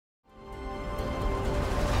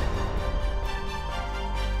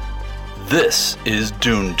This is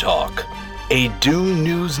Dune Talk, a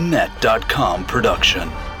DuneNewsNet.com production.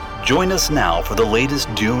 Join us now for the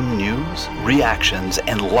latest Dune news, reactions,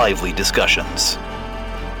 and lively discussions.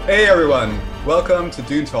 Hey everyone, welcome to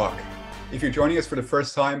Dune Talk. If you're joining us for the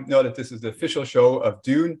first time, know that this is the official show of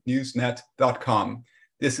DuneNewsNet.com.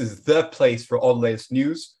 This is the place for all the latest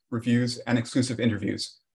news, reviews, and exclusive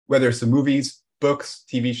interviews, whether it's the movies, books,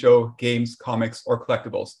 TV show, games, comics, or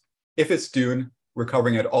collectibles. If it's Dune, we're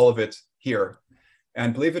covering all of it here.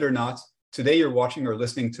 And believe it or not, today you're watching or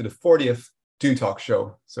listening to the 40th Dune Talk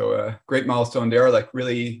show. So great milestone there.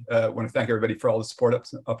 Really want to thank everybody for all the support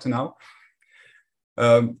up to now.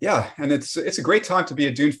 And it's a great time to be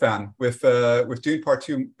a Dune fan with Dune Part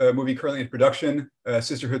 2 movie currently in production,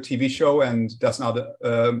 Sisterhood TV show, and that's on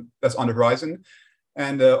the horizon.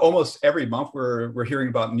 And almost every month we're hearing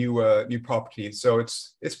about new properties. So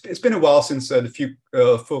it's been a while since the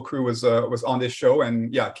full crew was on this show,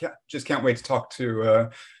 and can't wait to talk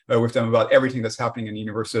with them about everything that's happening in the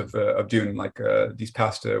universe of Dune, these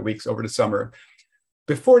past weeks over the summer.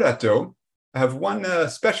 Before that, though, I have one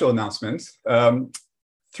special announcement.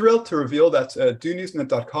 Thrilled to reveal that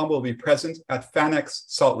DuneNewsNet.com will be present at FanX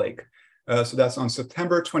Salt Lake. So that's on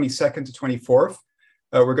September 22nd to 24th.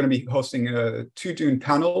 We're going to be hosting 2 Dune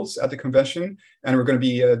panels at the convention, and we're going to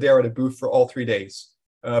be there at a booth for all 3 days.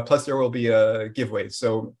 Plus, there will be giveaways.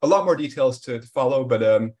 So a lot more details to follow.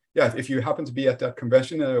 But if you happen to be at that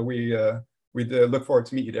convention, we'd look forward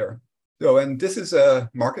to meet you there. So, and this is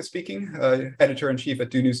Marcus speaking, editor-in-chief at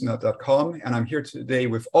DuneNewsNet.com, and I'm here today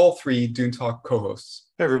with all 3 Dune Talk co-hosts.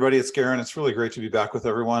 Hey everybody, it's Garen. It's really great to be back with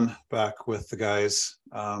everyone, back with the guys.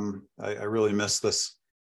 I really miss this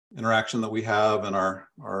interaction that we have and our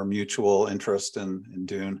mutual interest in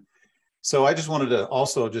Dune. So I just wanted to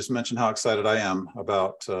also just mention how excited I am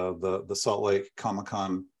about the Salt Lake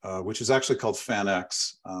Comic-Con, which is actually called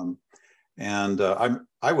FanX.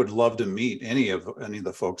 I would love to meet any of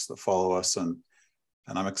the folks that follow us, and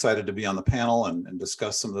I'm excited to be on the panel and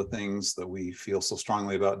discuss some of the things that we feel so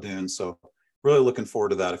strongly about Dune. So really looking forward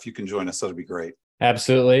to that. If you can join us, that'd be great.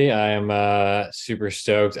 Absolutely. I am super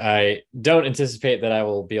stoked. I don't anticipate that I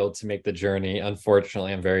will be able to make the journey.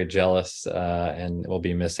 Unfortunately, I'm very jealous and we'll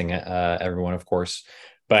be missing everyone, of course.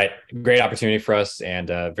 But great opportunity for us, and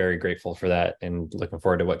very grateful for that, and looking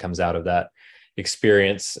forward to what comes out of that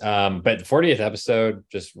experience. But the 40th episode,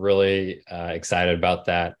 just really excited about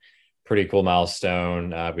that. Pretty cool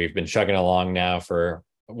milestone. We've been chugging along now for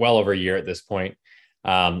well over a year at this point.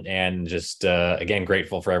 And just again,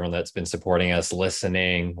 grateful for everyone that's been supporting us,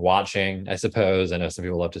 listening, watching, I suppose. I know some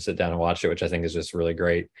people love to sit down and watch it, which I think is just really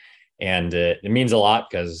great. And it means a lot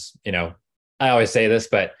because, I always say this,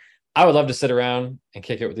 but I would love to sit around and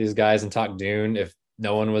kick it with these guys and talk Dune if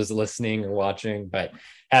no one was listening or watching. But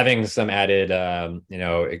having some added,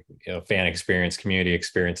 fan experience, community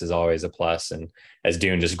experience is always a plus. And as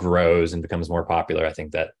Dune just grows and becomes more popular, I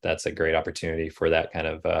think that's a great opportunity for that kind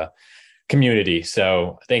of community.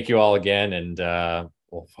 So thank you all again, and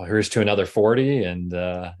here's to another 40 and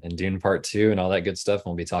Dune Part 2 and all that good stuff.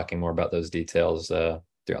 We'll be talking more about those details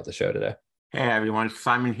throughout the show today. Hey everyone,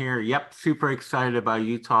 Simon here. Yep, super excited about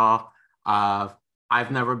Utah.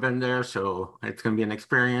 I've never been there, so it's going to be an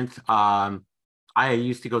experience. I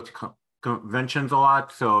used to go to conventions a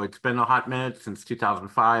lot, so it's been a hot minute since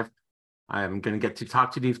 2005. I'm going to get to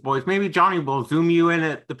talk to these boys. Maybe Johnny will zoom you in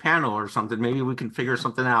at the panel or something. Maybe we can figure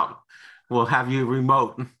something out. We'll have you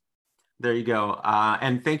remote. There you go.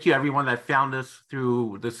 And thank you everyone that found us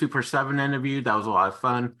through the Super 7 interview. That was a lot of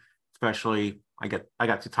fun. Especially, I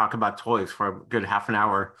got to talk about toys for a good half an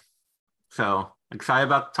hour. So excited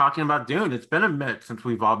about talking about Dune. It's been a minute since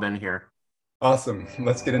we've all been here. Awesome.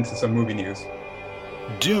 Let's get into some movie news.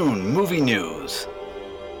 Dune movie news.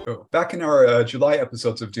 So back in our July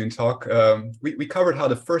episodes of Dune Talk, we covered how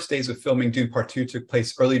the first days of filming Dune Part 2 took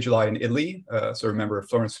place early July in Italy. So remember,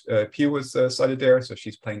 Florence Pugh was sighted there, so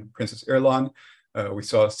she's playing Princess Irulan. We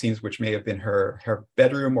saw scenes which may have been her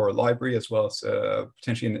bedroom or library, as well as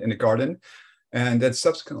potentially in the garden. And then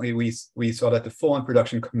subsequently, we saw that the full-on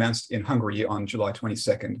production commenced in Hungary on July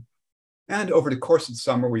 22nd. And over the course of the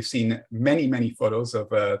summer, we've seen many, many photos of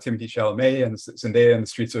Timothée Chalamet and Zendaya in the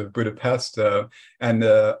streets of Budapest. And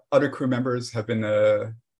other crew members have been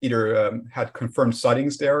either had confirmed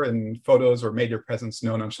sightings there in photos or made their presence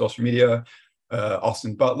known on social media.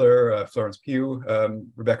 Austin Butler, Florence Pugh,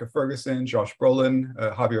 Rebecca Ferguson, Josh Brolin,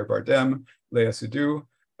 Javier Bardem, Léa Seydoux,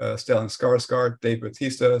 Stellan Skarsgård, Dave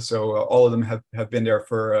Bautista. So all of them have been there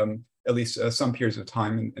for at least some periods of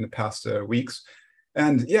time in the past weeks.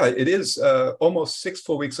 And yeah, it is almost 6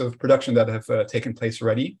 full weeks of production that have taken place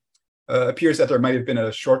already. Appears that there might have been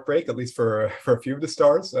a short break, at least for a few of the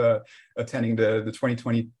stars, attending the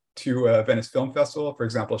 2022 Venice Film Festival. For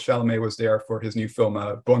example, Chalamet was there for his new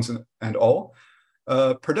film, Bones and All.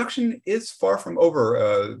 Production is far from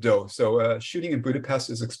over, though. So shooting in Budapest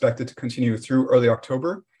is expected to continue through early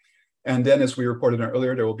October. And then, as we reported on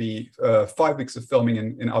earlier, there will be 5 weeks of filming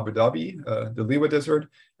in Abu Dhabi, the Liwa Desert,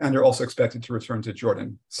 and they're also expected to return to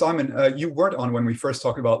Jordan. Simon, you weren't on when we first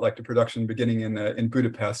talked about like the production beginning in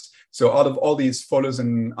Budapest. So out of all these photos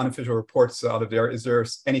and unofficial reports out of there, is there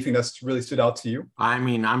anything that's really stood out to you? I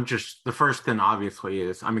mean, the first thing obviously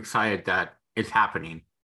is I'm excited that it's happening.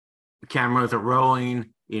 The cameras are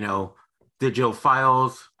rolling, digital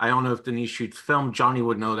files. I don't know if Denise shoots film. Johnny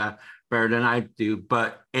would know that better than I do,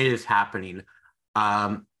 but it is happening.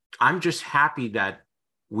 I'm just happy that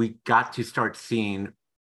we got to start seeing,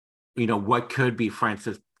 what could be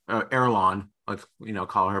Frances Erlon, let's,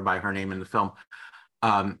 call her by her name in the film,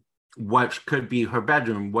 what could be her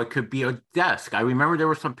bedroom, what could be a desk. I remember there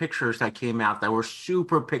were some pictures that came out that were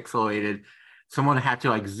super pixelated. Someone had to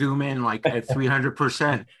like zoom in like at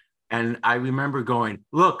 300%. And I remember going,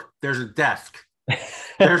 look, there's a desk.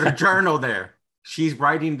 There's a journal there. She's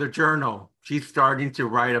writing the journal. She's starting to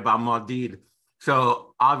write about Maudid.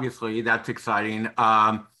 So obviously that's exciting.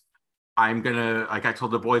 I'm going to, like I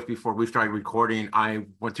told the boys before we started recording, I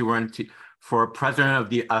want to run for president of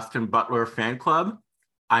the Austin Butler fan club.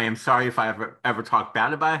 I am sorry if I ever talked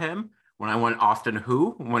bad about him. When I went Austin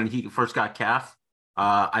Who, when he first got cast,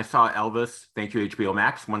 I saw Elvis. Thank you, HBO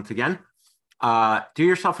Max, once again. Do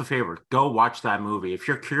yourself a favor. Go watch that movie. If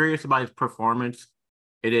you're curious about his performance,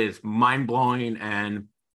 it is mind-blowing, and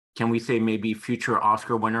can we say maybe future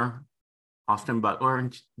Oscar winner, Austin Butler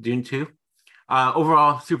in Dune 2?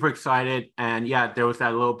 Overall, super excited. And yeah, there was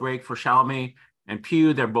that little break for Chalamet and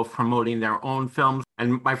Pugh. They're both promoting their own films.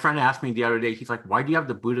 And my friend asked me the other day, he's like, why do you have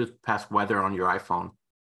the Budapest weather on your iPhone?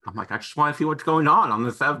 I'm like, I just want to see what's going on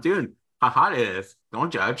the South Dune. How hot it is.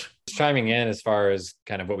 Don't judge. Chiming in as far as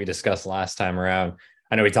kind of what we discussed last time around,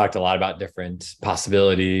 I know we talked a lot about different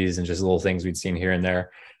possibilities and just little things we'd seen here and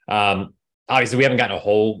there. Obviously, we haven't gotten a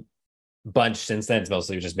whole bunch since then. It's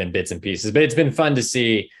mostly just been bits and pieces, but it's been fun to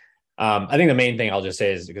see. I think the main thing I'll just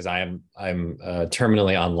say is, because I'm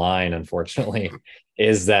terminally online, unfortunately,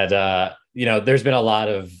 is that there's been a lot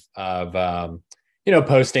of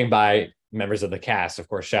posting by members of the cast. Of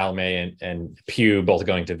course, Chalamet and Pugh both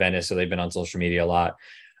going to Venice, so they've been on social media a lot.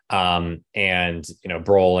 And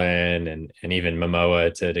Brolin and even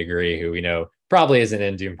Momoa to a degree, who probably isn't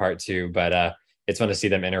in Dune Part 2, but it's fun to see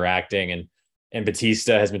them interacting. And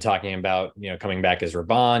Batista has been talking about coming back as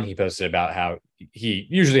Raban. He posted about how he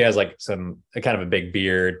usually has like a kind of a big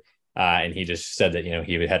beard, and he just said that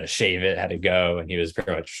he had to shave it, had to go, and he was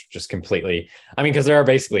pretty much just completely. I mean, because they are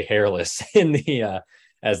basically hairless in the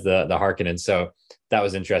as the Harkonnen. So that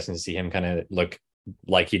was interesting to see him kind of look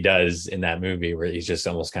like he does in that movie, where he's just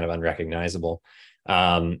almost kind of unrecognizable.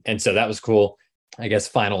 And so that was cool. I guess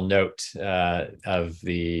final note of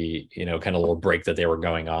the kind of little break that they were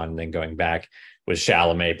going on and then going back was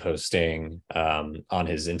Chalamet posting on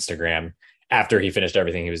his Instagram after he finished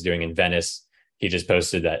everything he was doing in Venice. He just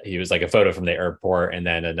posted that he was like a photo from the airport, and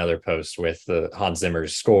then another post with the Hans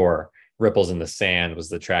Zimmer's score, Ripples in the Sand, was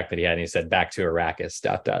the track that he had, and he said back to Arrakis ...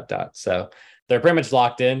 So they're pretty much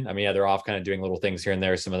locked in. I mean, yeah, they're off kind of doing little things here and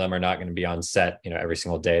there. Some of them are not going to be on set every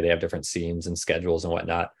single day. They have different scenes and schedules and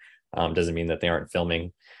whatnot. Doesn't mean that they aren't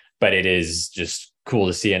filming, but it is just cool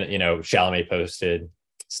to see. And Chalamet posted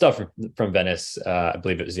stuff from Venice, I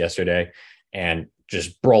believe it was yesterday, and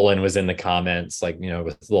just Brolin was in the comments, like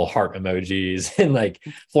with little heart emojis, and like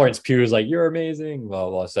Florence Pugh was like, "You're amazing," blah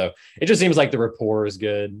blah. So it just seems like the rapport is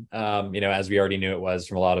good. As we already knew it was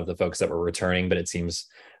from a lot of the folks that were returning, but it seems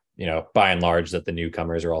by and large that the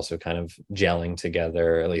newcomers are also kind of gelling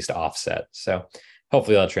together, at least offset. So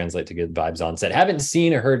hopefully that'll translate to good vibes on set. Haven't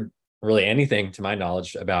seen or heard really anything to my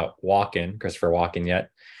knowledge about Christopher Walken yet.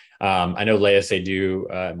 I know Léa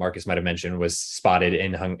Seydoux, Marcus might have mentioned, was spotted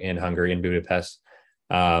in Hungary, in Budapest,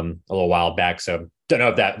 a little while back. So don't know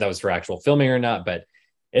if that was for actual filming or not, but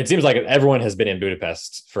it seems like everyone has been in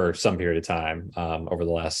Budapest for some period of time over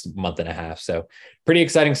the last month and a half. So pretty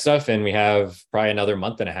exciting stuff. And we have probably another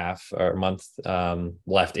month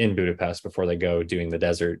left in Budapest before they go doing the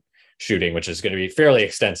desert shooting, which is going to be fairly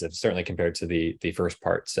extensive, certainly compared to the first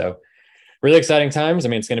part. So really exciting times. I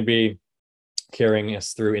mean, it's going to be carrying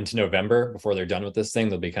us through into November before they're done with this thing.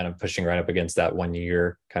 They'll be kind of pushing right up against that 1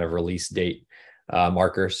 year kind of release date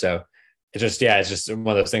marker. So it's just one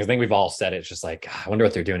of those things. I think we've all said it. It's just like, I wonder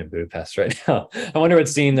what they're doing in Budapest right now. I wonder what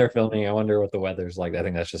scene they're filming. I wonder what the weather's like. I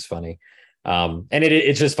think that's just funny. And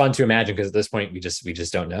it's just fun to imagine, because at this point we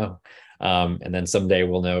just don't know. And then someday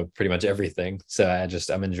we'll know pretty much everything. So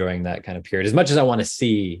I'm enjoying that kind of period. As much as I want to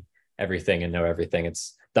see everything and know everything,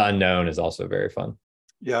 it's the unknown is also very fun.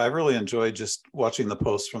 Yeah, I really enjoyed just watching the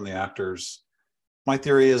posts from the actors. My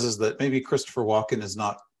theory is that maybe Christopher Walken is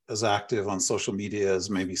not as active on social media as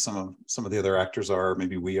maybe some of the other actors are,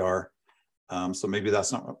 maybe we are. So maybe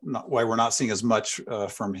that's not why we're not seeing as much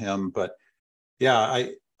from him. But yeah,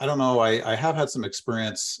 I don't know. I have had some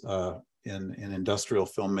experience in industrial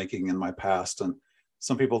filmmaking in my past, and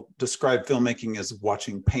some people describe filmmaking as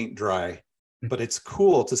watching paint dry. But it's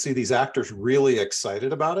cool to see these actors really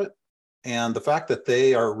excited about it, and the fact that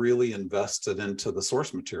they are really invested into the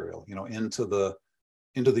source material, into the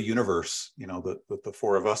universe, that the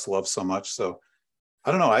four of us love so much. So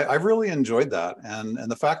I don't know. I really enjoyed that, and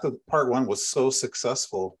the fact that part one was so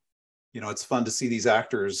successful. It's fun to see these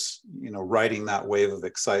actors, riding that wave of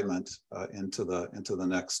excitement into the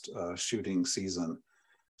next shooting season.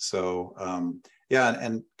 So yeah,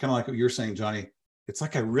 and kind of like what you're saying, Johnny, it's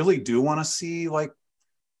like I really do want to see like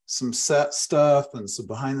some set stuff and some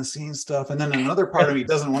behind the scenes stuff, and then another part of me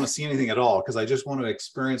doesn't want to see anything at all, because I just want to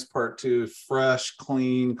experience part two fresh,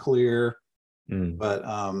 clean, clear. But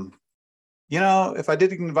if I did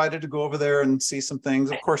get invited to go over there and see some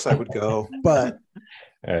things, of course I would go. But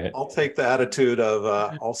right. I'll take the attitude of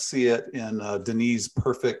I'll see it in Denis'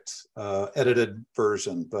 perfect edited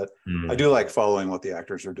version. But I do like following what the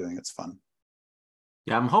actors are doing. It's fun.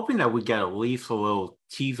 Yeah, I'm hoping that we get at least a little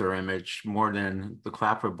teaser image more than the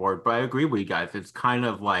clapperboard. But I agree with you guys. It's kind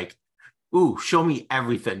of like, ooh, show me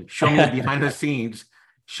everything. Show me behind the scenes.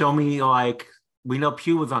 Show me, like, we know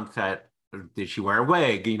Pugh was on set. Did she wear a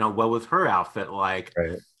wig? What was her outfit like?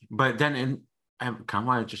 Right. But then I kind of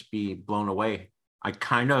want to just be blown away.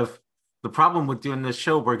 The problem with doing this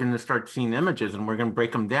show, we're going to start seeing images and we're going to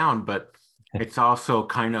break them down. But it's also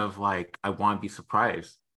kind of like, I want to be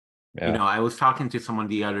surprised. Yeah. I was talking to someone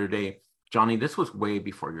the other day, Johnny, this was way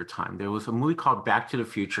before your time. There was a movie called Back to the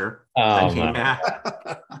Future that came out.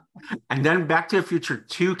 And then Back to the Future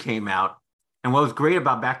 2 came out. And what was great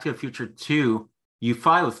about Back to the Future 2, you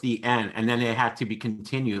thought it was the end, and then it had to be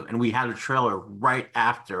continued. And we had a trailer right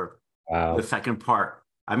after the second part.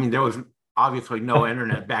 I mean, there was obviously no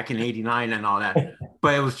internet back in '89 and all that,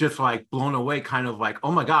 but it was just like blown away, kind of like,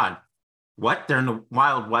 oh my God, what? They're in the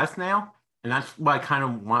Wild West now? And that's what I kind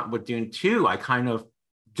of want with Dune 2. I kind of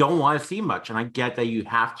don't want to see much. And I get that you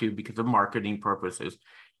have to because of marketing purposes,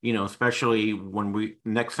 especially when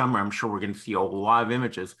next summer, I'm sure we're going to see a lot of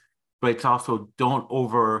images. But it's also, don't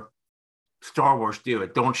over Star Wars do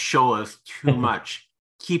it. Don't show us too much.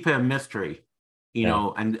 Keep it a mystery,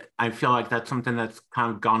 and I feel like that's something that's kind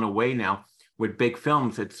of gone away now with big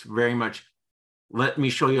films. It's very much, let me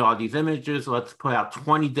show you all these images. Let's put out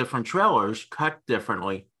 20 different trailers cut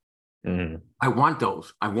differently. I want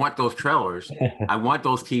those. I want those trailers. I want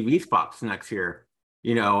those TV spots next year,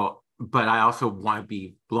 but I also want to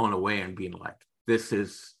be blown away and being like, this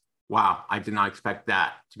is, wow, I did not expect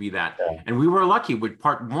that to be that. Yeah. And we were lucky with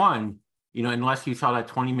part one, unless you saw that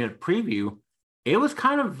 20-minute preview, it was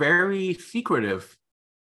kind of very secretive,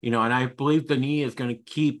 and I believe Denis is going to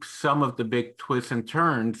keep some of the big twists and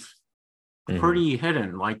turns pretty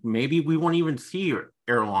hidden. Like maybe we won't even see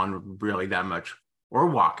Erlon really that much, or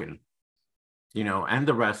Walken, and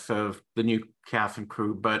the rest of the new cast and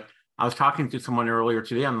crew. But I was talking to someone earlier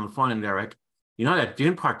today on the phone, and they're like, that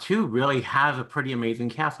Dune Part 2 really has a pretty amazing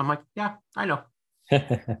cast. I'm like, yeah, I know.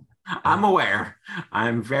 I'm aware.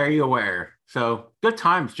 I'm very aware. So good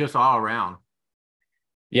times just all around.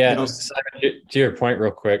 Yeah, Simon, to your point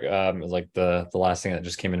real quick, like the last thing that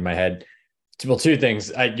just came into my head. Well, two things.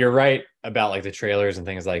 You're right about like the trailers and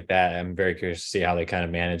things like that. I'm very curious to see how they kind of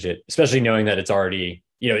manage it, especially knowing that it's already,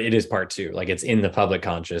 it is part two. Like it's in the public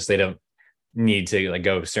conscious. They don't need to like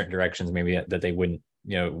go certain directions maybe that they wouldn't,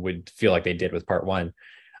 would feel like they did with part one.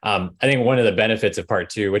 I think one of the benefits of part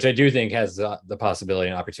two, which I do think has the possibility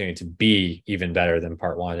and opportunity to be even better than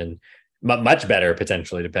part one, and much better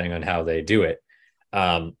potentially depending on how they do it,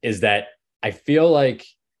 is that I feel like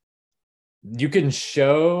you can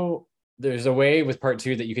show, there's a way with part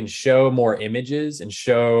two that you can show more images and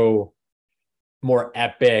show more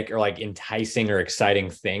epic or like enticing or exciting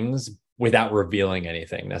things without revealing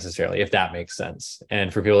anything necessarily, if that makes sense.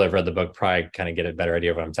 And for people that have read the book, probably kind of get a better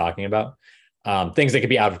idea of what I'm talking about. Things that could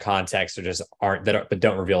be out of context or just but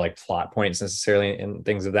don't reveal like plot points necessarily and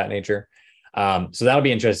things of that nature. So that'll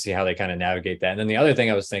be interesting to see how they kind of navigate that. And then the other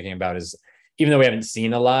thing I was thinking about is, even though we haven't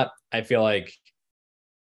seen a lot, I feel like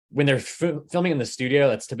when they're filming in the studio,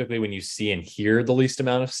 that's typically when you see and hear the least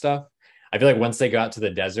amount of stuff. I feel like once they got to the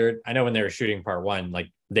desert, I know when they were shooting part one, like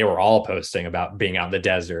they were all posting about being out in the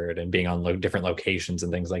desert and being on different locations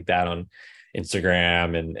and things like that on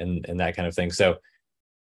Instagram and that kind of thing. So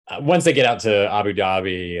once they get out to Abu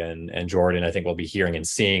Dhabi and Jordan, I think we'll be hearing and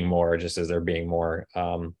seeing more, just as they're being more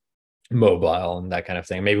mobile and that kind of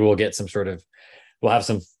thing. Maybe we'll get we'll have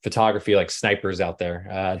some photography like snipers out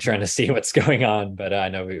there trying to see what's going on. But I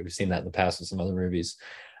know we've seen that in the past with some other movies.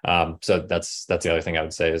 So that's the other thing I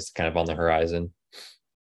would say is kind of on the horizon.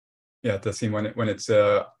 Yeah, it does seem when it's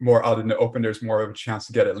more out in the open, there's more of a chance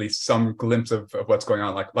to get at least some glimpse of what's going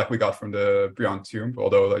on, like we got from the Beyond Tomb.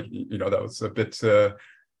 Although, like, you know, that was a bit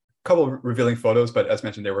couple of revealing photos, but as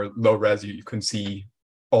mentioned, they were low res. You couldn't see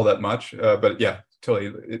all that much. But yeah,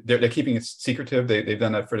 totally, they're keeping it secretive. They've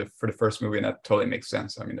done that for the first movie, and that totally makes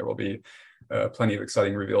sense. I mean, there will be plenty of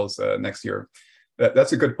exciting reveals next year.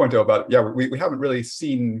 That's a good point though. About we haven't really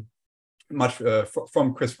seen much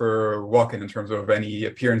from Christopher Walken in terms of any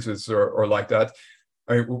appearances or like that.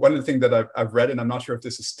 I mean, one of the things that I've read, and I'm not sure if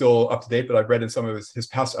this is still up to date, but I've read in some of his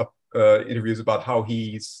past interviews about how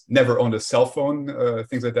he's never owned a cell phone,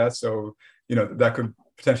 things like that. So, you know, that could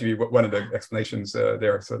potentially be one of the explanations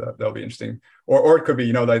there. So that'll be interesting. Or it could be,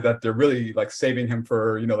 you know, like that they're really like saving him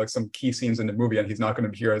for, you know, like some key scenes in the movie, and he's not going to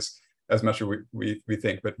be here as much as we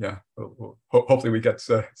think. But yeah, hopefully we get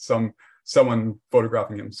someone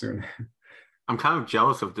photographing him soon. I'm kind of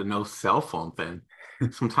jealous of the no cell phone thing.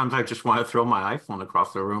 Sometimes I just want to throw my iPhone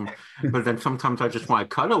across the room, but then sometimes I just want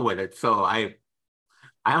to cuddle with it. So I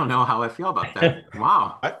don't know how I feel about that.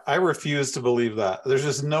 Wow. I refuse to believe that. There's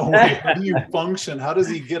just no way. How do you function? How does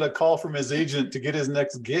he get a call from his agent to get his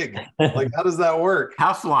next gig? Like, how does that work?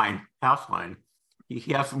 House line.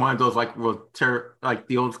 He has one of those like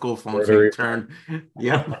the old school phones you turn.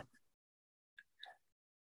 Yep.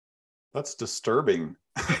 That's disturbing.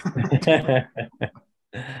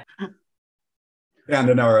 And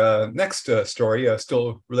then our next story,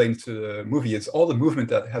 still relating to the movie, is all the movement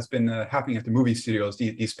that has been happening at the movie studios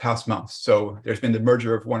these past months. So there's been the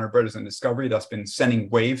merger of Warner Brothers and Discovery that's been sending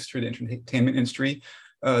waves through the entertainment industry.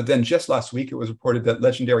 Then just last week, it was reported that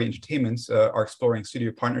Legendary Entertainments are exploring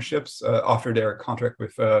studio partnerships after their contract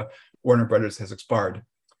with Warner Brothers has expired.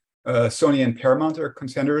 Sony and Paramount are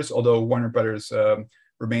contenders, although Warner Brothers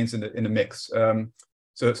remains in the mix.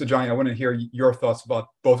 So Johnny, I want to hear your thoughts about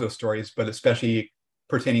both those stories, but especially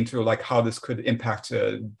pertaining to like how this could impact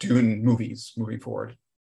Dune movies moving forward.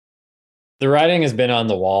 The writing has been on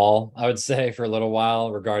the wall, I would say, for a little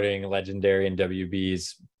while regarding Legendary and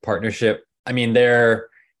WB's partnership. I mean,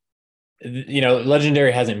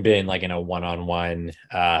 Legendary hasn't been like in a one-on-one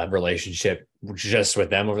relationship just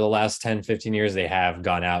with them over the last 10, 15 years. They have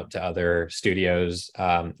gone out to other studios,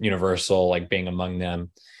 Universal, like being among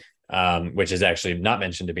them. Which is actually not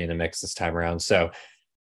mentioned to be in the mix this time around. So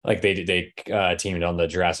like they teamed on the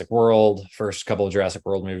Jurassic World, first couple of Jurassic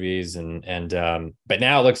World movies. But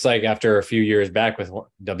now it looks like after a few years back with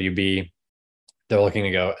WB, they're looking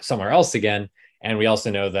to go somewhere else again. And we also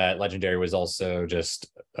know that Legendary was also just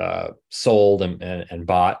sold and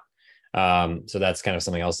bought. So that's kind of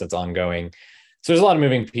something else that's ongoing. So there's a lot of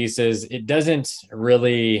moving pieces. It doesn't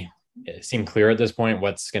really seem clear at this point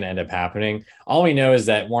what's going to end up happening. All we know is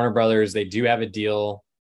that Warner Brothers, they do have a deal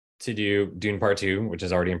to do Dune Part 2, which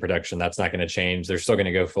is already in production. That's not going to change. They're still going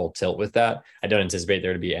to go full tilt with that. I don't anticipate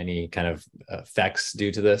there to be any kind of effects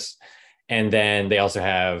due to this. And then they also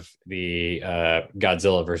have the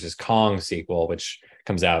Godzilla versus Kong sequel, which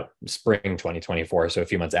comes out spring 2024, so a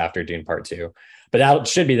few months after Dune Part 2. But that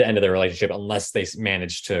should be the end of their relationship unless they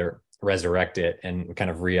manage to resurrect it and kind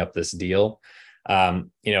of re-up this deal.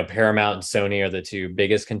 Paramount and Sony are the two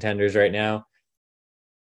biggest contenders right now.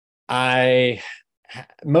 I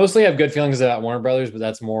mostly have good feelings about Warner Brothers, but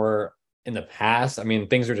that's more in the past. I mean,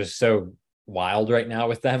 things are just so wild right now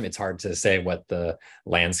with them. It's hard to say what the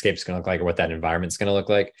landscape's going to look like or what that environment's going to look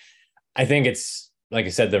like. I think it's, like I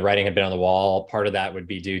said, the writing had been on the wall. Part of that would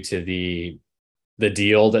be due to the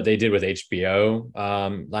deal that they did with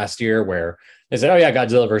HBO last year, where they said, oh yeah,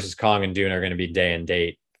 Godzilla versus Kong and Dune are going to be day and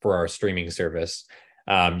date for our streaming service.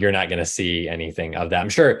 You're not going to see anything of that. I'm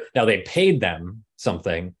sure now they paid them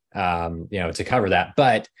something, to cover that,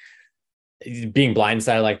 but being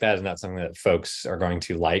blindsided like that is not something that folks are going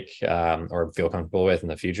to like or feel comfortable with in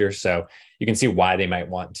the future. So you can see why they might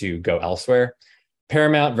want to go elsewhere.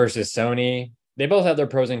 Paramount versus Sony, they both have their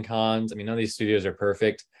pros and cons. I mean, none of these studios are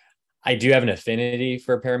perfect. I do have an affinity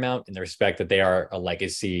for Paramount in the respect that they are a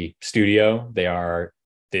legacy studio. They are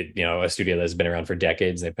a studio that's been around for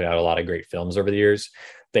decades. They put out a lot of great films over the years.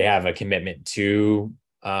 They have a commitment to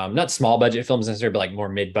not small budget films necessarily, but like more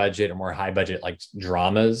mid-budget or more high budget, like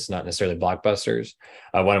dramas, not necessarily blockbusters.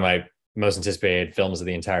 One of my most anticipated films of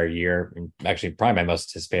the entire year. Actually, probably my most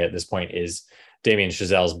anticipated at this point is Damien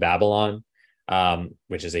Chazelle's Babylon,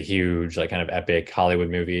 which is a huge, like, kind of epic Hollywood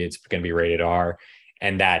movie. It's going to be rated R,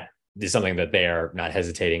 and that is something that they are not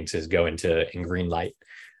hesitating to go into in green light.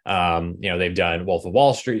 They've done Wolf of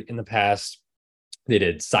Wall Street in the past. They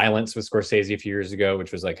did Silence with Scorsese a few years ago,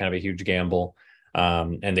 which was like kind of a huge gamble.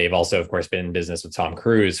 And they've also, of course, been in business with Tom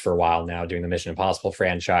Cruise for a while now, doing the Mission Impossible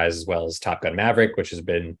franchise, as well as Top Gun Maverick, which has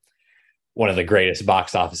been one of the greatest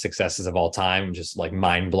box office successes of all time, just like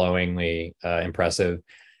mind-blowingly impressive.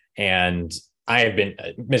 And I have been,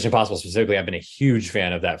 Mission Impossible specifically, I've been a huge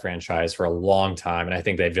fan of that franchise for a long time. And I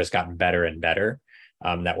think they've just gotten better and better.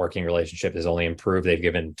 That working relationship has only improved. They've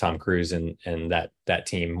given Tom Cruise and that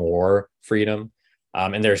team more freedom.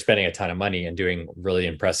 And they're spending a ton of money and doing really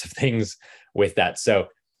impressive things with that. So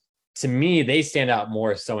to me, they stand out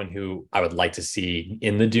more as someone who I would like to see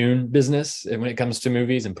in the Dune business when it comes to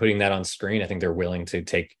movies and putting that on screen. I think they're willing to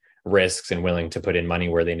take risks and willing to put in money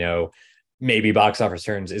where they know maybe box office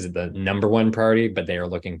returns isn't the number one priority, but they are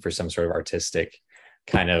looking for some sort of artistic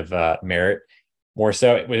kind of merit more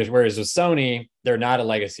so. Whereas with Sony, they're not a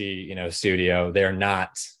legacy, studio. They're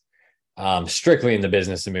not strictly in the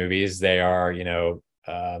business of movies. They are,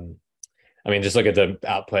 just look at the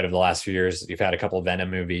output of the last few years. You've had a couple of Venom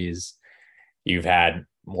movies. You've had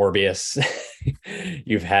Morbius.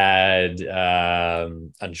 You've had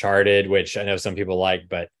Uncharted, which I know some people like,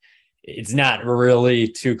 but it's not really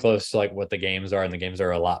too close to like what the games are. And the games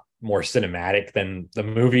are a lot more cinematic than the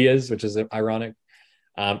movie is, which is ironic.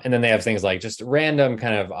 And then they have things like just random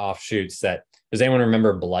kind of offshoots that, does anyone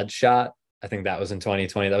remember Bloodshot? I think that was in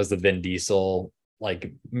 2020. That was the Vin Diesel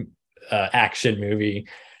action movie.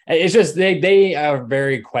 It's just they are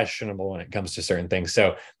very questionable when it comes to certain things.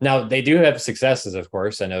 So now they do have successes, of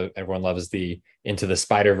course. I know everyone loves the Into the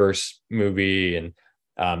Spider-Verse movie, and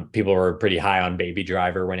people were pretty high on Baby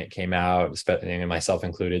Driver when it came out, and myself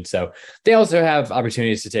included. So they also have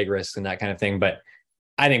opportunities to take risks and that kind of thing. But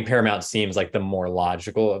I think Paramount seems like the more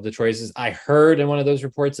logical of the choices. I heard in one of those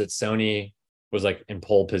reports that Sony was like in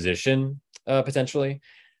pole position potentially.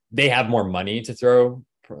 They have more money to throw,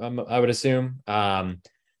 I would assume.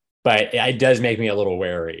 But it does make me a little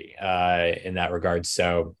wary in that regard.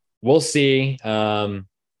 So we'll see.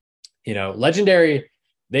 Legendary,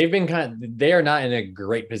 they are not in a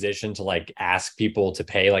great position to like ask people to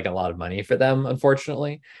pay like a lot of money for them,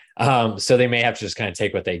 unfortunately. So they may have to just kind of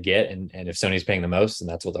take what they get. And if Sony's paying the most, then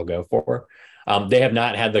that's what they'll go for. They have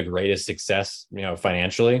not had the greatest success,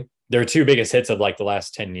 financially. Their two biggest hits of like the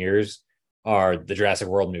last 10 years are the Jurassic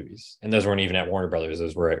World movies. And those weren't even at Warner Brothers.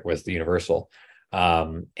 Those were with the Universal.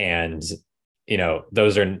 Those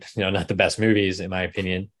are, not the best movies in my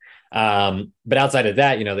opinion. But outside of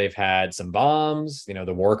that, they've had some bombs,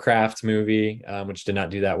 the Warcraft movie, which did not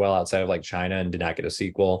do that well outside of like China and did not get a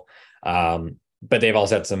sequel. But they've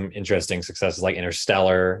also had some interesting successes like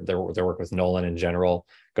Interstellar, their work with Nolan in general,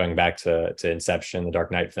 going back to Inception, the Dark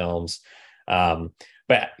Knight films.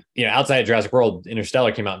 But outside of Jurassic World,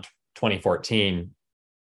 Interstellar came out in 2014.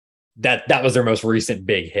 That was their most recent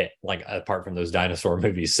big hit, like apart from those dinosaur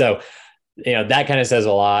movies. So, that kind of says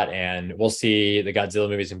a lot, and we'll see. The Godzilla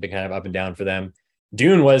movies have been kind of up and down for them.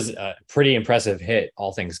 Dune was a pretty impressive hit,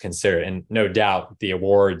 all things considered. And no doubt the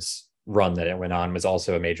awards run that it went on was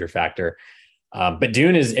also a major factor. But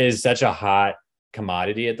Dune is such a hot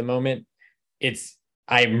commodity at the moment.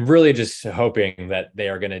 I'm really just hoping that they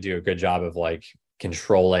are going to do a good job of like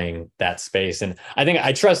controlling that space. And I think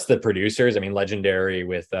I trust the producers. I mean, Legendary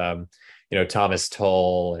with, Thomas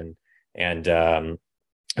Tull and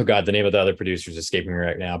oh God, the name of the other producers is escaping me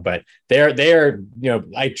right now, but they're,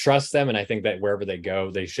 I trust them. And I think that wherever they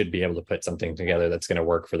go, they should be able to put something together that's going to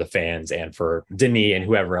work for the fans and for Denis and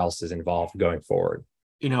whoever else is involved going forward.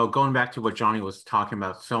 Going back to what Johnny was talking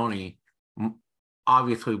about, Sony,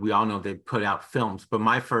 obviously we all know they put out films, but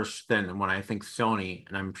my first then when I think Sony,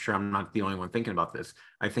 and I'm sure I'm not the only one thinking about this,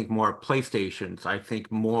 I think more PlayStations, I think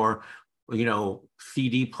more,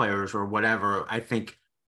 CD players or whatever. I think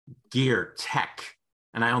gear, tech,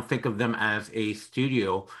 and I don't think of them as a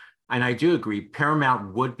studio. And I do agree,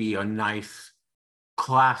 Paramount would be a nice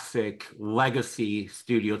classic legacy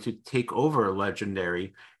studio to take over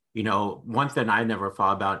Legendary. One thing I never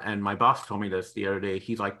thought about, and my boss told me this the other day,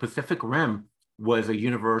 he's like, Pacific Rim was a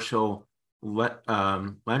Universal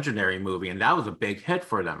Legendary movie, and that was a big hit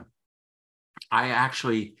for them. I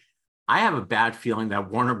have a bad feeling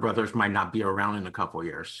that Warner Brothers might not be around in a couple of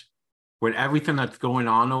years with everything that's going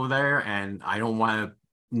on over there. And I don't want to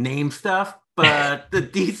name stuff, but the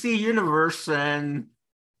DC universe and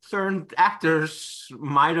certain actors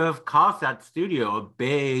might have caused that studio a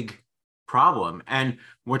big problem. And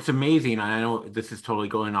what's amazing, and I know this is totally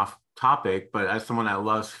going off topic, but as someone that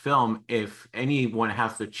loves film, if anyone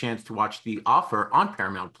has the chance to watch The Offer on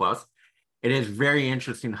Paramount Plus, it is very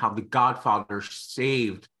interesting how The Godfather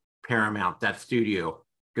saved Paramount, that studio,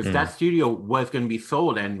 because that studio was going to be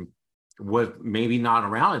sold and was maybe not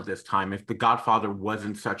around at this time if The Godfather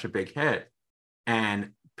wasn't such a big hit.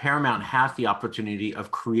 And Paramount has the opportunity of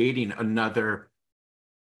creating another,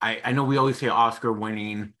 I know we always say Oscar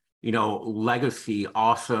winning, legacy,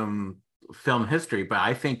 awesome film history, but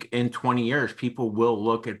I think in 20 years, people will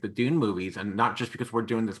look at the Dune movies, and not just because we're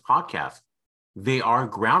doing this podcast. They are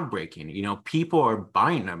groundbreaking. People are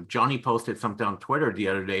buying them. Johnny posted something on Twitter the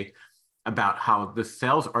other day about how the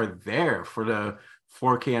sales are there for the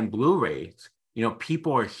 4K and Blu-rays.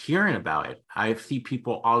 People are hearing about it. I see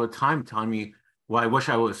people all the time telling me, well, I wish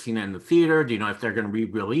I would have seen it in the theater. Do you know if they're going to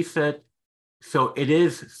re-release it? So it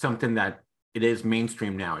is something that it is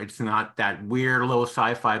mainstream now. It's not that weird little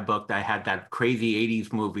sci-fi book that had that crazy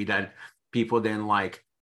 80s movie that people didn't like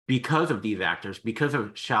because of these actors, because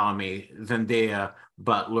of Chalamet, Zendaya,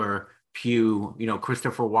 Butler, Pugh,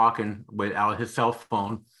 Christopher Walken without his cell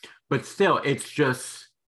phone. But still, it's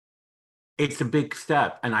a big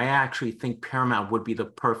step. And I actually think Paramount would be the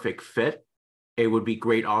perfect fit. It would be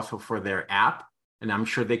great also for their app. And I'm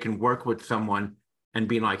sure they can work with someone and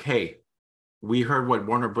be like, hey, we heard what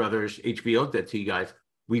Warner Brothers HBO did to you guys.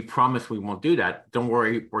 We promise we won't do that. Don't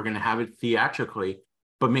worry, we're going to have it theatrically.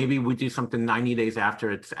 But maybe we do something 90 days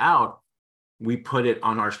after it's out. We put it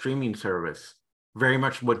on our streaming service. Very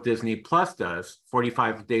much what Disney Plus does.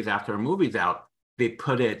 45 days after a movie's out, they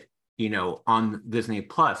put it, on Disney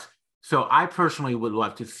Plus. So I personally would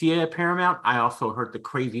love to see it at Paramount. I also heard the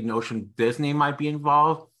crazy notion Disney might be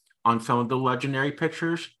involved on some of the legendary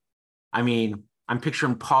pictures. I mean, I'm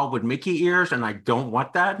picturing Paul with Mickey ears, and I don't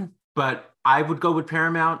want that. But I would go with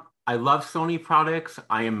Paramount. I love Sony products.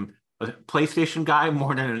 I am a PlayStation guy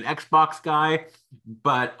more than an Xbox guy,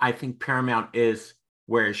 but I think Paramount is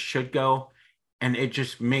where it should go. And it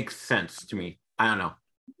just makes sense to me. I don't know.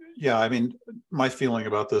 Yeah, I mean, my feeling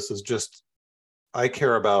about this is just, I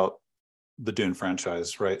care about the Dune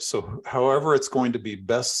franchise, right? So however it's going to be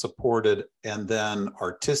best supported and then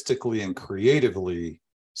artistically and creatively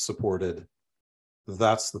supported,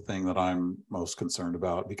 that's the thing that I'm most concerned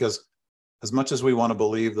about. Because as much as we want to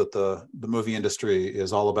believe that the movie industry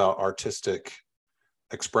is all about artistic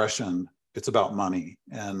expression, it's about money.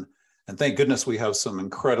 And thank goodness we have some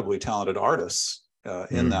incredibly talented artists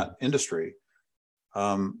in that industry.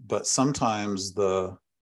 But sometimes the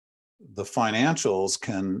financials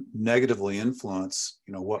can negatively influence,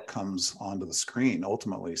 what comes onto the screen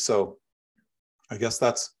ultimately. So I guess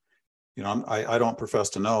that's, I don't profess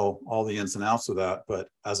to know all the ins and outs of that, but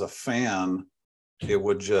as a fan, it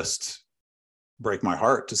would just break my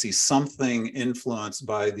heart to see something influenced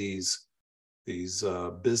by these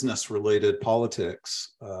business related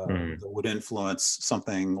politics that would influence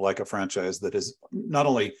something like a franchise that is not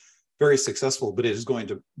only very successful, but it is going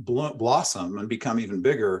to blossom and become even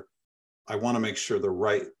bigger. I want to make sure the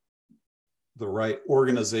right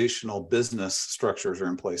organizational business structures are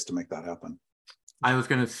in place to make that happen. I was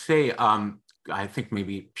going to say, I think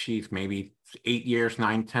maybe 8 years,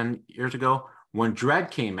 9, 10 years ago, when Dredd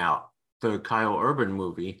came out, the Kyle Urban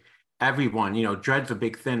movie, everyone, Dredd's a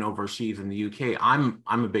big thing overseas in the UK. I'm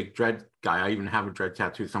a big Dredd guy. I even have a Dredd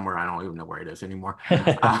tattoo somewhere. I don't even know where it is anymore.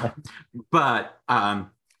 But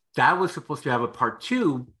that was supposed to have a part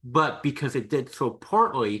 2, but because it did so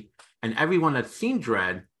poorly, and everyone that's seen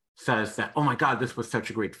Dredd says that, oh my God, this was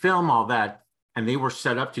such a great film, all that. And they were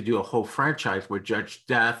set up to do a whole franchise with Judge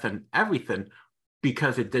Death and everything.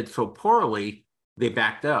 Because it did so poorly, they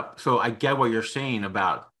backed up. So I get what you're saying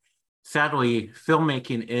about, sadly,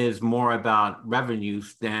 filmmaking is more about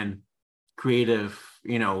revenues than creative,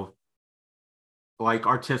 like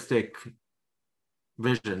artistic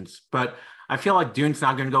visions. But I feel like Dune's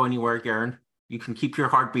not going to go anywhere, Garen. You can keep your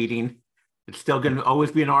heart beating. It's still going to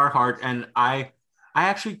always be in our heart. And I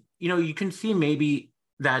actually, you can see maybe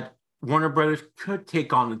that Warner Brothers could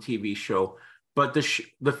take on the TV show, but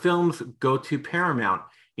the films go to Paramount.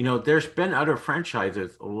 There's been other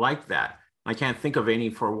franchises like that. I can't think of any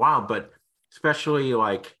for a while, but especially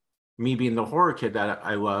like me being the horror kid that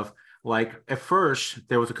I love, like at first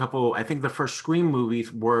there was a couple, I think the first Scream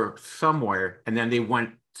movies were somewhere and then they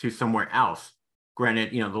went to somewhere else.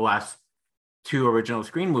 Granted, the last 2 original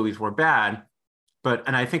Scream movies were bad,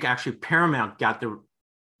 and I think actually Paramount got the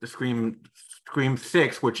Scream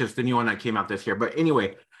 6, which is the new one that came out this year. But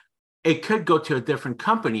anyway, it could go to a different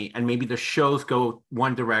company and maybe the shows go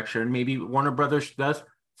one direction. Maybe Warner Brothers does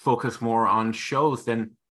focus more on shows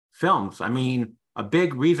than films. I mean, a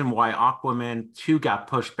big reason why Aquaman 2 got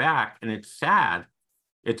pushed back, and it's sad.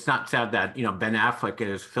 It's not sad that, Ben Affleck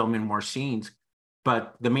is filming more scenes,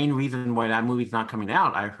 but the main reason why that movie's not coming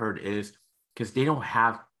out, I heard, is because they don't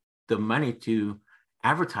have the money to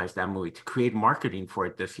advertise that movie, to create marketing for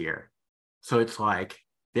it this year. So it's like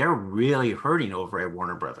they're really hurting over at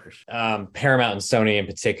Warner Brothers. Paramount and Sony in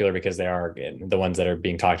particular, because they are the ones that are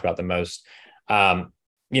being talked about the most.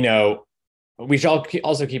 We should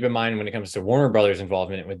also keep in mind when it comes to Warner Brothers'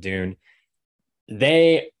 involvement with Dune,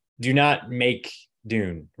 they do not make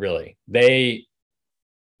Dune, really. They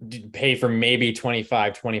pay for maybe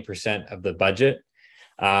 20% of the budget.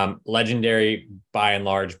 Legendary, by and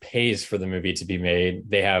large, pays for the movie to be made.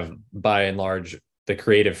 They have, by and large, the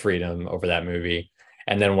creative freedom over that movie.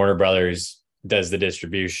 And then Warner Brothers does the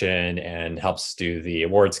distribution and helps do the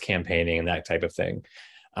awards campaigning and that type of thing,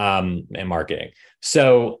 and marketing.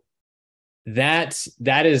 So that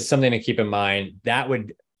is something to keep in mind. That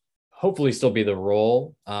would hopefully still be the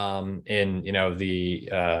role in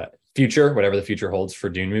the future, whatever the future holds for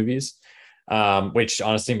Dune movies, which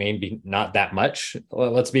honestly may be not that much.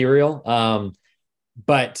 Let's be real.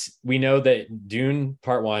 But we know that Dune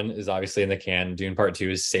Part 1 is obviously in the can. Dune Part 2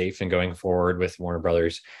 is safe and going forward with Warner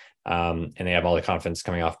Brothers, and they have all the confidence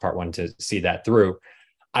coming off Part 1 to see that through.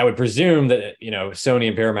 I would presume that, Sony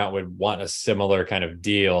and Paramount would want a similar kind of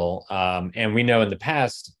deal. And we know in the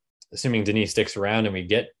past, assuming Denis sticks around and we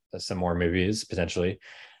get some more movies potentially,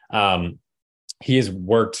 he has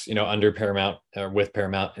worked, under Paramount or with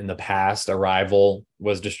Paramount in the past. Arrival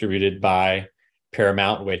was distributed by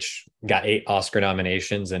Paramount, which got 8 Oscar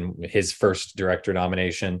nominations and his first director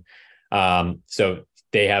nomination. So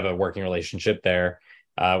they have a working relationship there,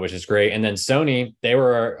 which is great. And then Sony, they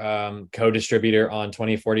were co-distributor on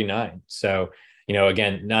 2049. So,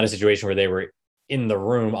 again, not a situation where they were in the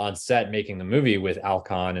room on set making the movie with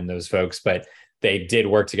Alcon and those folks, but they did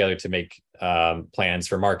work together to make plans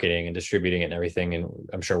for marketing and distributing it and everything. And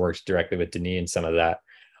I'm sure worked directly with Denis and some of that.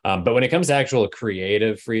 But when it comes to actual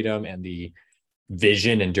creative freedom and the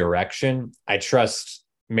vision and direction, I trust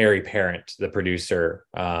Mary Parent, the producer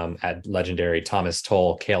at Legendary, Thomas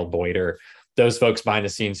Tull, Cale Boyder, those folks behind the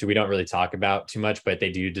scenes who we don't really talk about too much, but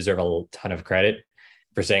they do deserve a ton of credit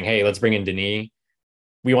for saying, hey, let's bring in Denis.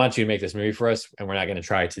 We want you to make this movie for us, and we're not going to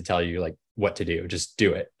try to tell you like what to do. Just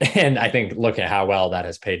do it. And I think look at how well that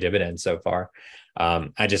has paid dividends so far.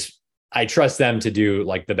 I trust them to do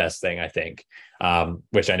like the best thing, I think,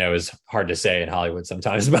 which I know is hard to say in Hollywood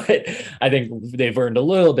sometimes, but I think they've earned a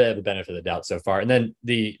little bit of the benefit of the doubt so far. And then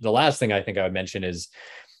the last thing I think I would mention is,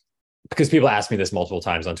 because people asked me this multiple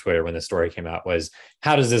times on Twitter when the story came out, was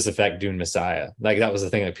how does this affect Dune Messiah? Like that was the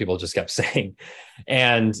thing that people just kept saying.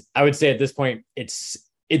 And I would say at this point,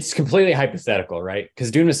 it's completely hypothetical, right?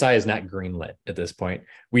 Because Dune Messiah is not greenlit at this point.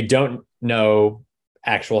 We don't know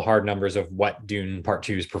actual hard numbers of what Dune Part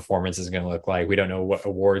 2's performance is going to look like. We don't know what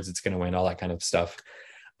awards it's going to win, all that kind of stuff.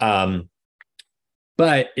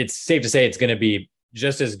 But it's safe to say it's going to be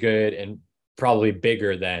just as good and probably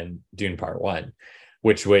bigger than Dune Part 1,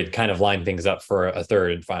 which would kind of line things up for a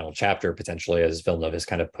third and final chapter, potentially, as Villeneuve has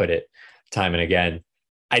kind of put it time and again.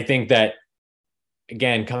 I think that,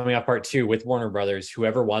 again, coming off Part 2 with Warner Brothers,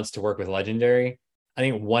 whoever wants to work with Legendary, I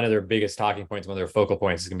think one of their biggest talking points, one of their focal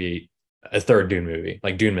points is going to be a third Dune movie,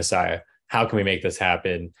 like Dune Messiah. How can we make this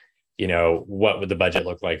happen? What would the budget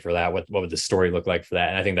look like for that? What would the story look like for that?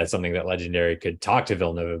 And I think that's something that Legendary could talk to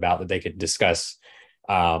Villeneuve about, that they could discuss.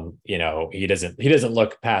 He doesn't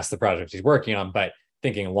look past the project he's working on, but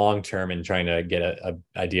thinking long-term and trying to get a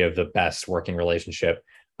idea of the best working relationship.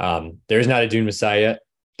 There's not a Dune Messiah yet.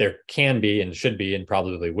 There can be and should be and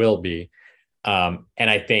probably will be. And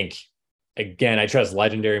I think, again, I trust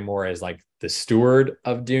Legendary more as like the steward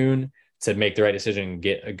of Dune to make the right decision and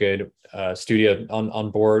get a good studio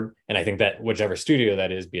on board. And I think that whichever studio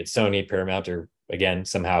that is, be it Sony, Paramount, or again,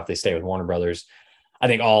 somehow if they stay with Warner Brothers, I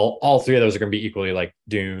think all three of those are going to be equally like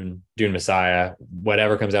Dune Messiah,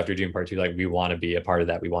 whatever comes after Dune Part 2, like we want to be a part of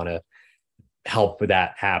that. We want to help with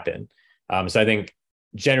that happen. So I think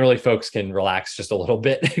generally folks can relax just a little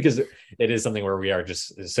bit because it is something where we are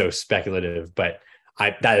just so speculative, but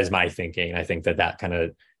that is my thinking. I think that kind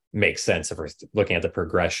of makes sense if we're looking at the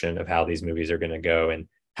progression of how these movies are going to go and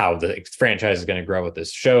how the franchise is going to grow with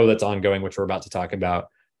this show that's ongoing, which we're about to talk about,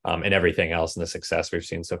 and everything else and the success we've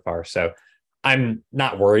seen so far. So I'm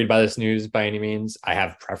not worried by this news by any means. I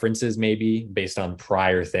have preferences maybe based on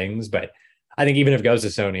prior things, but I think even if it goes to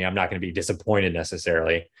Sony, I'm not going to be disappointed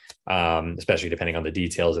necessarily, especially depending on the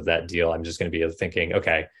details of that deal. I'm just going to be thinking,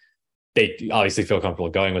 okay, they obviously feel comfortable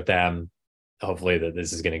going with them. Hopefully that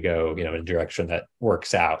this is going to go, in a direction that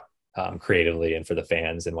works out creatively and for the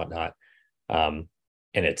fans and whatnot.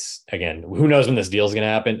 And it's, again, who knows when this deal is going to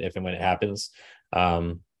happen, if and when it happens.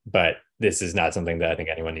 But this is not something that I think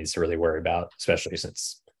anyone needs to really worry about, especially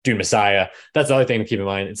since Dune Messiah. That's the other thing to keep in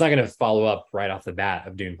mind. It's not going to follow up right off the bat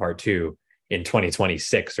of Dune Part 2 in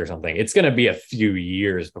 2026 or something. It's going to be a few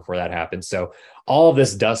years before that happens. So all of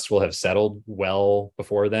this dust will have settled well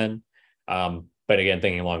before then. But again,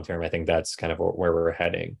 thinking long term, I think that's kind of where we're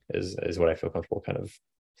heading is what I feel comfortable kind of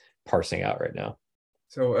parsing out right now.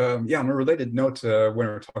 So on a related note, when we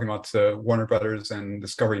were talking about Warner Brothers and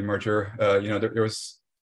Discovery merger, there was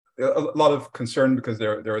a lot of concern because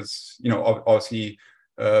there was, obviously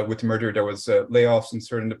with the merger, there was layoffs in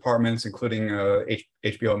certain departments, including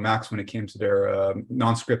HBO Max when it came to their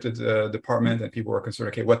non-scripted department, and people were concerned,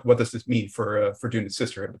 okay, what does this mean for Dune: The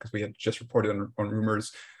Sisterhood? Because we had just reported on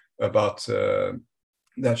rumors about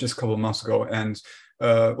that just a couple of months ago, and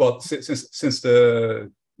since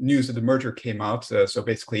the news of the merger came out, so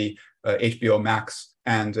basically HBO Max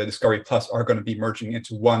and Discovery Plus are going to be merging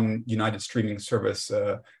into one united streaming service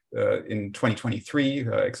in 2023.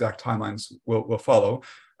 Exact timelines will follow,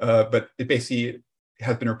 but it basically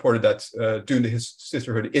has been reported that Dune: The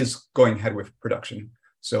Sisterhood is going ahead with production.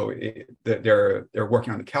 So they're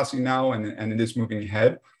working on the casting now, and it is moving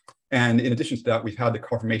ahead. And in addition to that, we've had the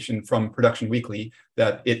confirmation from Production Weekly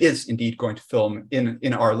that it is indeed going to film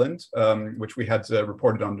in Ireland, which we had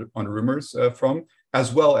reported on rumors from,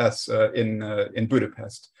 as well as in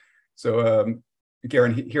Budapest. So,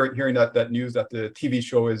 Garen, hearing that news that the TV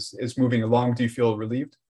show is moving along, do you feel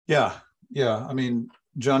relieved? Yeah. I mean,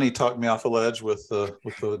 Johnny talked me off a ledge with the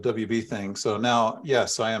WB thing. So now,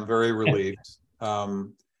 yes, I am very relieved.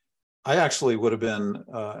 I actually would have been,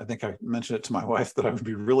 I think I mentioned it to my wife, that I would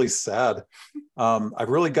be really sad. I've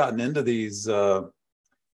really gotten into these, sort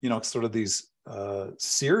of these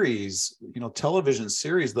series, television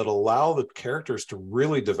series that allow the characters to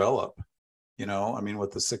really develop, I mean,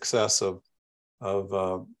 with the success of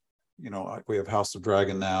we have House of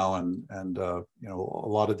Dragon now and a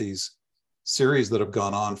lot of these series that have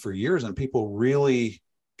gone on for years, and people really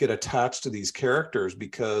get attached to these characters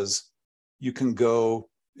because you can go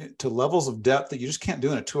to levels of depth that you just can't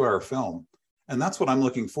do in a 2-hour film. And that's what I'm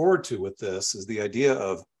looking forward to with this, is the idea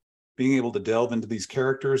of being able to delve into these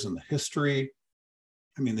characters and the history.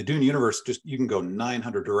 I mean, the Dune universe, you can go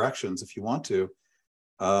 900 directions if you want to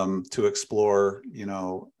explore,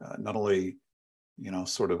 not only,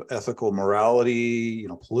 sort of ethical morality,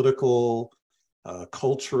 political,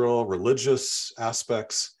 cultural, religious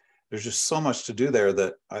aspects. There's just so much to do there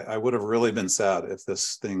that I would have really been sad if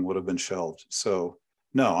this thing would have been shelved. So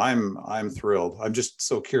no, I'm thrilled. I'm just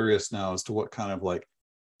so curious now as to what kind of like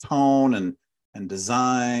tone and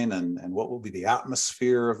design and what will be the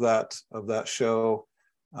atmosphere of that show.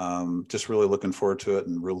 Just really looking forward to it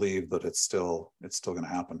and relieved that it's still going to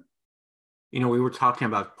happen. We were talking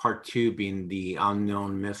about Part 2 being the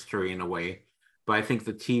unknown mystery in a way, but I think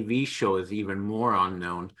the TV show is even more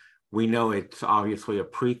unknown. We know it's obviously a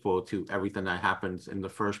prequel to everything that happens in the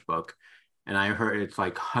first book. And I heard it's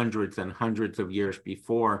like hundreds and hundreds of years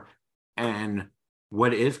before. And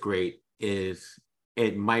what is great is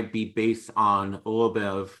it might be based on a little bit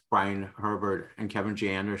of Brian Herbert and Kevin J.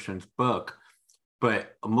 Anderson's book,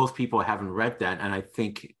 but most people haven't read that. And I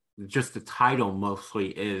think just the title mostly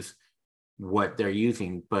is what they're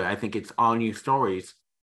using, but I think it's all new stories.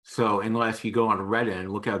 So unless you go on Reddit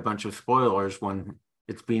and look at a bunch of spoilers when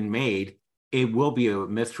it's being made, it will be a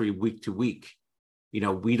mystery week to week.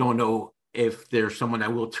 We don't know if there's someone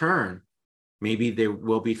that will turn. Maybe there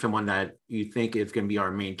will be someone that you think is going to be our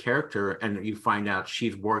main character, and you find out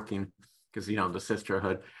she's working, because, the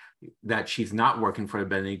sisterhood, that she's not working for the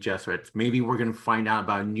Bene Gesserits. Maybe we're going to find out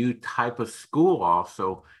about a new type of school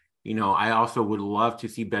also. I also would love to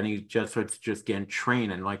see Bene Gesserits just getting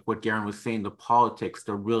trained, and like what Garen was saying, the politics,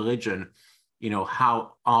 the religion,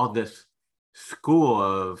 how all this school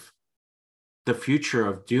of the future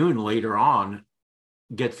of Dune later on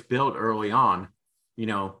gets built early on.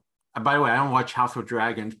 By the way, I don't watch House of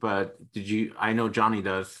Dragons, but I know Johnny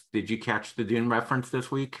does. Did you catch the Dune reference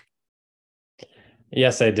this week?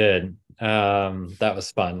 Yes, I did. That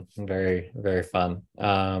was fun. Very, very fun.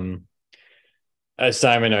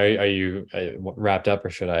 Simon, are you wrapped up, or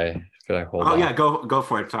should I hold on? Oh yeah, go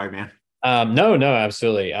for it. Sorry, man. No,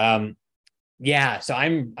 absolutely. So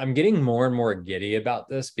I'm getting more and more giddy about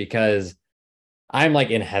this because I'm like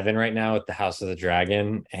in heaven right now with the House of the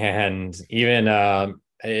Dragon, and even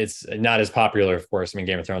it's not as popular, of course. I mean,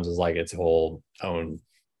 Game of Thrones is like its whole own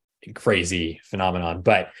crazy phenomenon,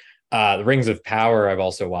 but the Rings of Power, I've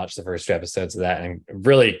also watched the first 2 episodes of that and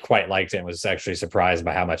really quite liked it, and was actually surprised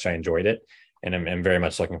by how much I enjoyed it. and I'm very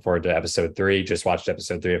much looking forward to episode 3. Just watched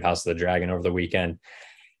episode 3 of House of the Dragon over the weekend.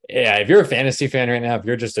 Yeah, if you're a fantasy fan right now, if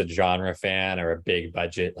you're just a genre fan or a big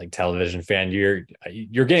budget like television fan, you're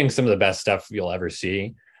getting some of the best stuff you'll ever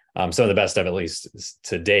see. Some of the best stuff, at least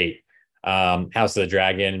to date. House of the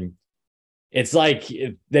Dragon, it's like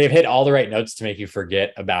they've hit all the right notes to make you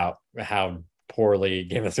forget about how poorly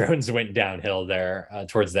Game of Thrones went downhill there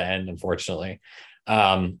towards the end, unfortunately.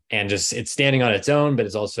 And just it's standing on its own, but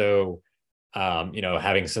it's also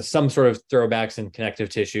having some sort of throwbacks and connective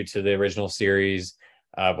tissue to the original series,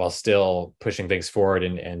 while still pushing things forward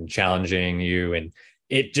and challenging you. And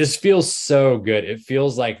it just feels so good. It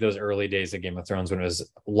feels like those early days of Game of Thrones when it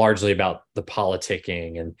was largely about the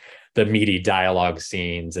politicking and the meaty dialogue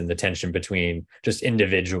scenes and the tension between just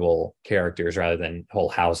individual characters rather than whole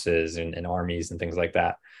houses and armies and things like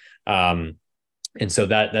that. And so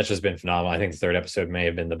that's just been phenomenal. I think the 3rd episode may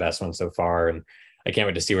have been the best one so far, and I can't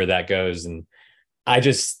wait to see where that goes. And I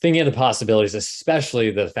just thinking of the possibilities,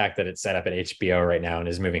 especially the fact that it's set up at HBO right now and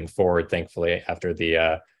is moving forward, thankfully, after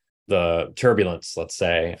the turbulence, let's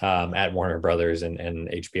say, at Warner Brothers and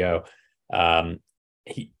HBO.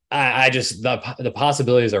 I just the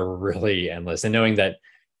possibilities are really endless, and knowing that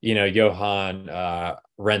Johan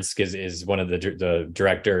Rensk is one of the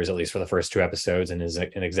directors, at least for the first 2 episodes, and is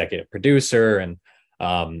an executive producer, and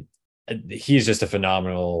he's just a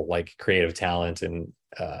phenomenal creative talent. And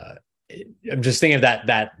I'm just thinking of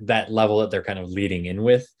that level that they're kind of leading in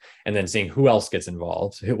with, and then seeing who else gets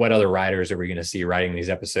involved. What other writers are we going to see writing these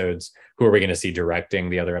episodes? Who are we going to see directing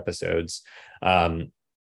the other episodes?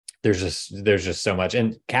 There's just so much,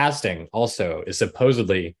 and casting also is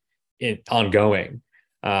supposedly ongoing.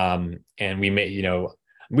 And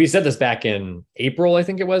we said this back in April, I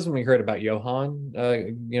think it was, when we heard about Johan,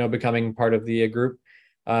 becoming part of the group.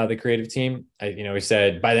 The creative team, we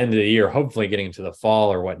said by the end of the year, hopefully getting into the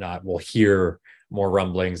fall or whatnot, we'll hear more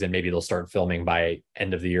rumblings, and maybe they'll start filming by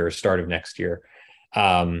end of the year, start of next year.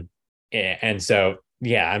 And so,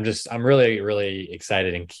 yeah, I'm really, really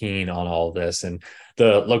excited and keen on all of this. And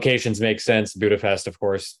the locations make sense. Budapest, of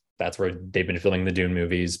course, that's where they've been filming the Dune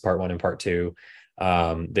movies, part 1 and part 2.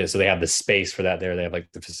 So they have the space for that there. They have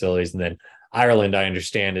the facilities, and then Ireland, I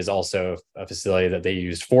understand, is also a facility that they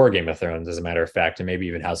used for Game of Thrones, as a matter of fact, and maybe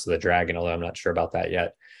even House of the Dragon, although I'm not sure about that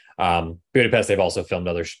yet. Budapest, they've also filmed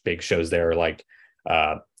other big shows there,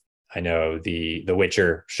 I know the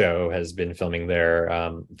Witcher show has been filming there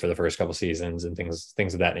for the first couple seasons and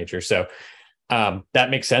things of that nature. So that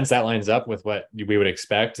makes sense. That lines up with what we would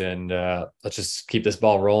expect. And let's just keep this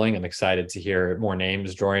ball rolling. I'm excited to hear more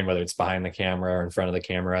names join, whether it's behind the camera or in front of the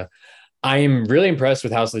camera. I'm really impressed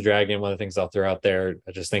with House of the Dragon. One of the things I'll throw out there,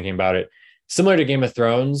 just thinking about it, similar to Game of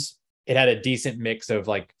Thrones, it had a decent mix of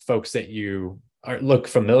folks that you look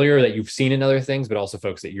familiar, that you've seen in other things, but also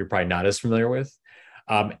folks that you're probably not as familiar with.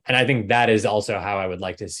 And I think that is also how I would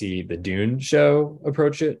like to see the Dune show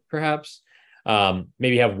approach it, perhaps.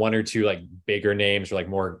 Maybe have 1 or 2 bigger names or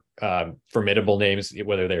more formidable names,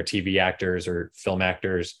 whether they're TV actors or film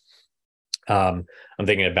actors. I'm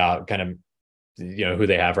thinking about kind of who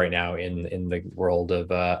they have right now in the world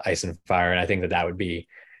of Ice and Fire, and I think that would be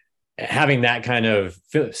having that kind of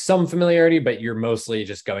some familiarity, but you're mostly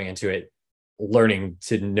just going into it learning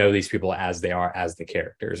to know these people as they are, as the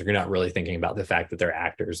characters. You're not really thinking about the fact that they're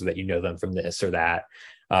actors, or that you know them from this or that.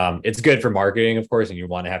 It's good for marketing, of course, and you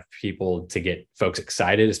want to have people to get folks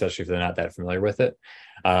excited, especially if they're not that familiar with it.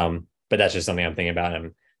 But that's just something I'm thinking about.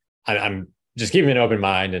 And I'm just keeping an open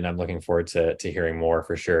mind, and I'm looking forward to hearing more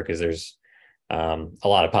for sure, because there's a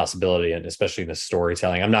lot of possibility, and especially in the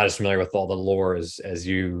storytelling. I'm not as familiar with all the lore as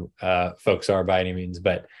you folks are by any means,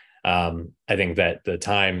 but I think that the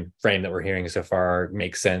time frame that we're hearing so far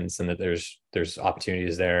makes sense, and that there's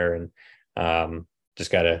opportunities there, and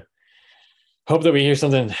just gotta hope that we hear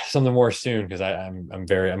something more soon, because I'm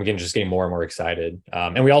getting more and more excited.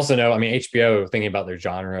 And we also know, HBO, thinking about their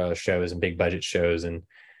genre shows and big budget shows and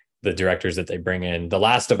the directors that they bring in. The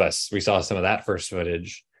Last of Us, we saw some of that first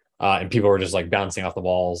footage. And people were just bouncing off the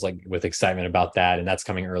walls, with excitement about that. And that's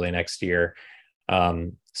coming early next year.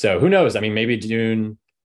 So who knows? Maybe Dune,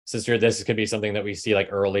 Sister, this could be something that we see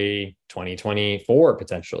early 2024,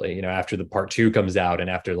 potentially, after the part 2 comes out and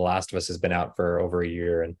after The Last of Us has been out for over a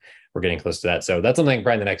year, and we're getting close to that. So that's something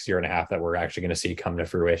probably in the next year and a half that we're actually going to see come to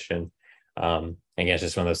fruition. Again, it's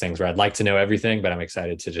just one of those things where I'd like to know everything, but I'm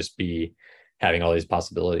excited to just be having all these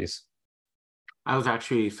possibilities. I was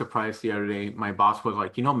actually surprised the other day. My boss was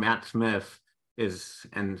like, Matt Smith is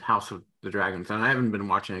in House of the Dragons. And I haven't been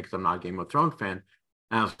watching it because I'm not a Game of Thrones fan.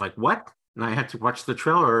 And I was like, what? And I had to watch the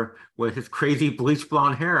trailer with his crazy bleach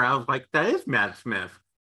blonde hair. I was like, that is Matt Smith.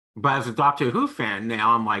 But as a Doctor Who fan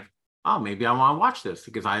now, I'm like, oh, maybe I want to watch this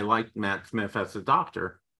because I like Matt Smith as a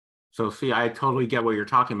doctor. So see, I totally get what you're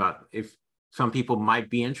talking about. If some people might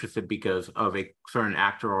be interested because of a certain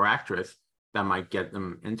actor or actress, that might get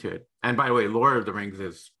them into it. And by the way, Lord of the Rings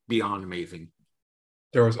is beyond amazing.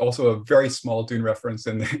 There was also a very small Dune reference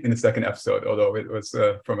in the second episode, although it was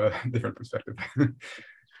from a different perspective.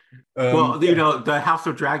 Well, you know, the House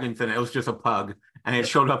of Dragons, and it was just a pug, and it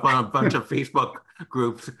showed up on a bunch of Facebook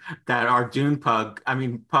groups that are Dune pug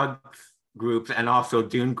groups and also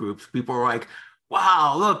Dune groups. People were like,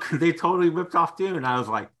 wow, look, they totally ripped off Dune. I was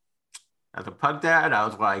like, as a pug dad, I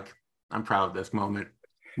was like, I'm proud of this moment.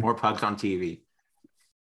 More pugs on TV.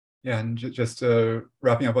 Yeah, and just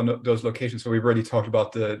wrapping up on those locations. So we've already talked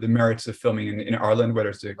about the merits of filming in Ireland, whether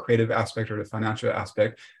it's the creative aspect or the financial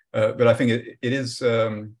aspect. But I think it is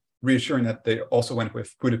reassuring that they also went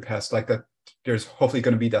with Budapest, like that there's hopefully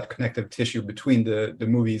going to be that connective tissue between the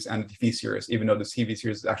movies and the TV series, even though the TV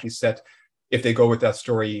series is actually set, if they go with that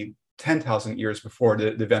story, 10,000 years before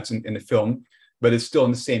the events in the film, but it's still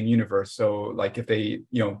in the same universe. So like if they,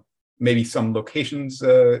 maybe some locations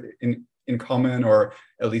in common, or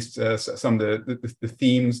at least some of the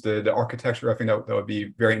themes, the architecture, I think that would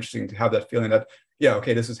be very interesting to have that feeling that, yeah,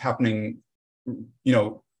 okay, this is happening,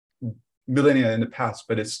 millennia in the past,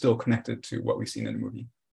 but it's still connected to what we've seen in the movie.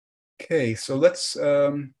 Okay, so let's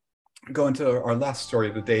go into our last story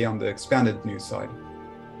of the day on the expanded news side.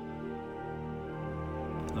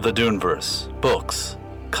 The Duneverse, books,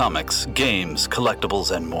 comics, games,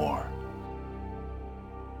 collectibles, and more.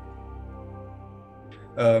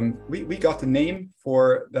 We got the name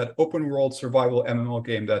for that open world survival MMO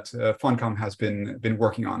game that Funcom has been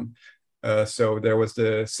working on. So there was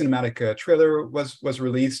the cinematic trailer was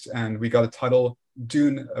released, and we got a title,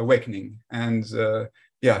 Dune Awakening. And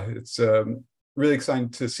yeah, it's really exciting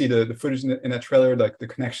to see the footage in that trailer, like the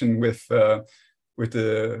connection with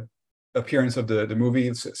the appearance of the movie.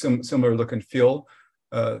 It's similar look and feel.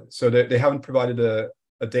 So they haven't provided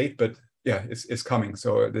a date, but yeah, it's coming.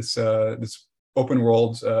 So this open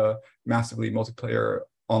world, massively multiplayer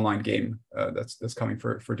online game that's coming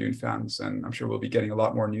for Dune fans, and I'm sure we'll be getting a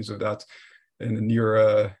lot more news of that in the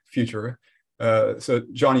near future. So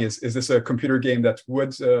Johnny, is this a computer game that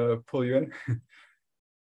would pull you in?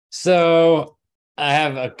 So I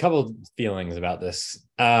have a couple feelings about this.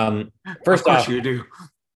 First off, you do.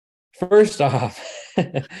 First off,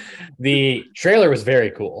 the trailer was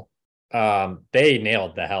very cool. They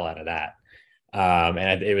nailed the hell out of that.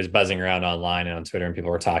 And it was buzzing around online and on Twitter, and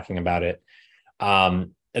people were talking about it.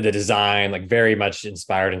 The design, like, very much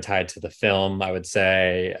inspired and tied to the film, I would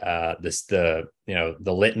say. The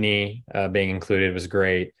litany being included was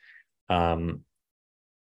great. The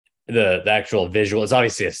actual visual is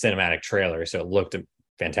obviously a cinematic trailer, so it looked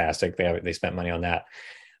fantastic. They spent money on that.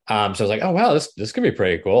 So I was like, oh wow, this could be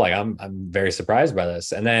pretty cool. Like, I'm very surprised by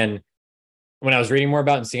this. And then when I was reading more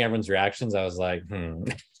about it and seeing everyone's reactions, I was like,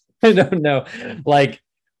 I don't know. Like,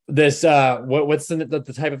 this what's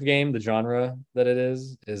the type of game, the genre that it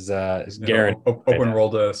is guaranteed open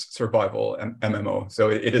world survival MMO. So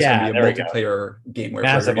it is going to be a multiplayer game where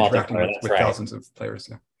you're interacting with thousands of players.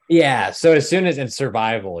 Yeah. So as soon as in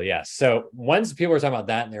survival, yes. So once people were talking about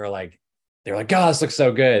that, and they were like, God, this looks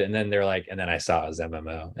so good. And then they're like, and then I saw it was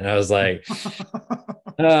MMO, and I was like,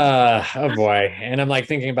 oh boy. And I'm like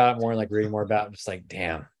thinking about it more, and like reading more about it. I'm just like,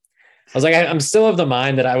 damn. I was like, I'm still of the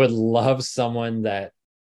mind that I would love someone that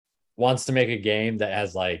wants to make a game that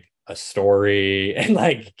has like a story and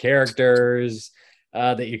like characters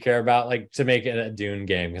that you care about, like, to make it a Dune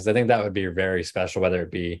game, because I think that would be very special. Whether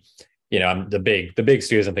it be, I'm the big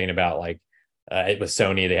studios I'm thinking about, like with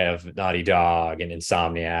Sony, they have Naughty Dog and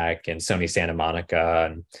Insomniac and Sony Santa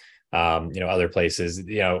Monica and other places.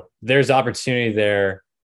 There's opportunity there,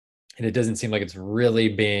 and it doesn't seem like it's really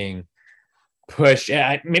being push.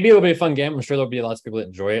 Yeah, maybe it'll be a fun game. I'm sure there'll be lots of people that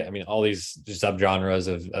enjoy it. I mean, all these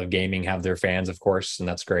subgenres of gaming have their fans, of course, and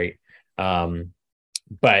that's great.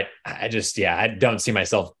 But I don't see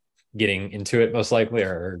myself getting into it most likely,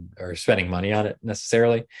 or spending money on it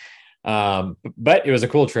necessarily. But it was a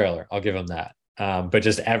cool trailer, I'll give them that. But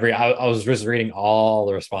just I was just reading all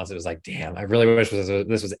the responses. It was like, damn, I really wish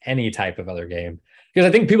this was any type of other game, because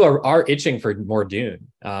I think people are itching for more Dune,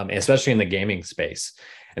 especially in the gaming space.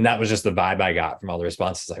 And that was just the vibe I got from all the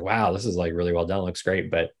responses. Like, wow, this is like really well done. Looks great.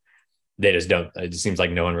 But they just don't. It just seems like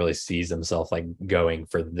no one really sees themselves like going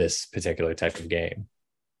for this particular type of game.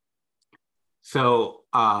 So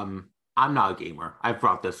I'm not a gamer. I've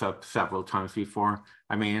brought this up several times before.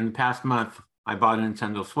 I mean, in the past month, I bought a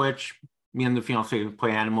Nintendo Switch. Me and the fiance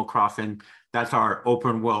play Animal Crossing. That's our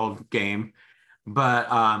open world game. But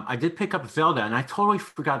I did pick up Zelda, and I totally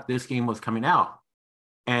forgot this game was coming out.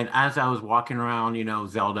 And as I was walking around,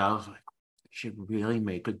 Zelda, I was like, I should really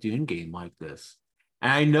make a Dune game like this.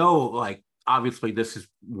 And I know, like, obviously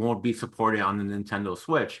won't be supported on the Nintendo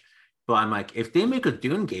Switch, but I'm like, if they make a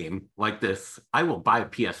Dune game like this, I will buy a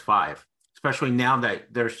PS5, especially now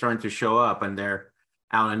that they're starting to show up and they're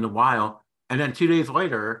out in the wild. And then 2 days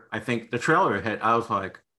later, I think the trailer hit. I was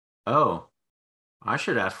like, oh, I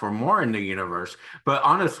should ask for more in the universe. But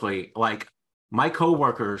honestly, like my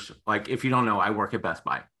coworkers, like if you don't know, I work at Best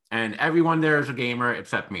Buy and everyone there is a gamer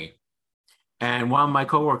except me. And one of my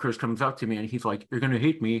coworkers comes up to me and he's like, "You're going to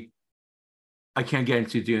hate me. I can't get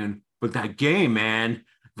into Dune, but that game, man,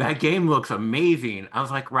 that game looks amazing." I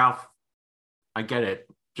was like, "Ralph, I get it.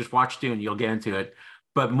 Just watch Dune, you'll get into it."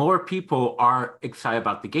 But more people are excited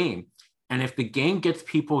about the game. And if the game gets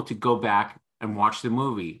people to go back and watch the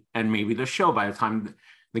movie and maybe the show by the time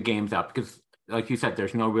the game's out, because like you said,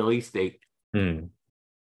 there's no release date.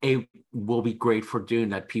 It will be great for Dune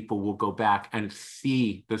that people will go back and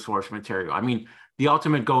see the source material. I mean, the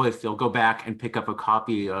ultimate goal is they'll go back and pick up a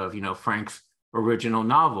copy of, Frank's original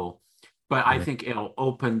novel. But I think it'll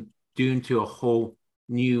open Dune to a whole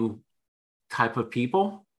new type of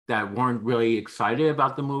people that weren't really excited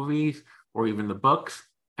about the movies or even the books,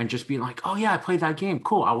 and just being like, "Oh yeah, I played that game.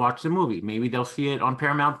 Cool. I'll watch the movie." Maybe they'll see it on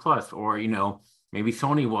Paramount Plus, or, maybe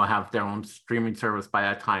Sony will have their own streaming service by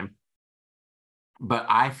that time. But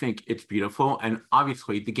I think it's beautiful. And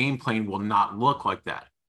obviously the gameplay will not look like that.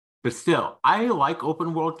 But still, I like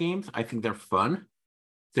open world games. I think they're fun.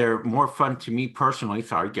 They're more fun to me personally,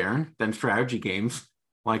 sorry, Garen, than strategy games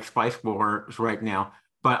like Spice Wars right now.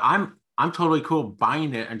 But I'm totally cool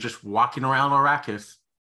buying it and just walking around Arrakis,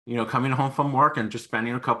 coming home from work and just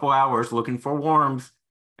spending a couple hours looking for worms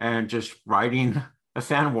and just riding a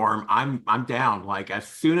sandworm. I'm down. Like as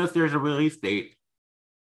soon as there's a release date,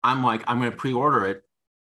 I'm like, I'm going to pre-order it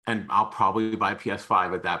and I'll probably buy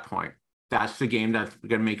PS5 at that point. That's the game that's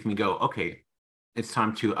going to make me go, okay, it's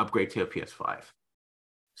time to upgrade to a PS5.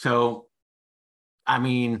 So, I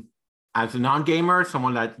mean, as a non-gamer,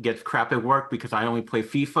 someone that gets crap at work because I only play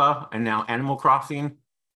FIFA and now Animal Crossing,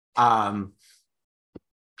 I'm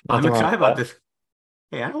excited about this.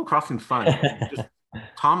 Hey, Animal Crossing's fun. Just,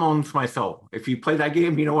 Tom owns my soul. If you play that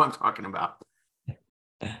game, you know what I'm talking about.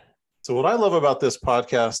 So what I love about this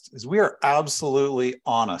podcast is we are absolutely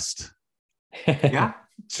honest. Yeah.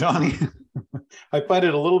 Johnny, I find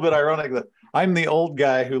it a little bit ironic that I'm the old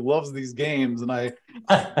guy who loves these games, and I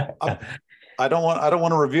don't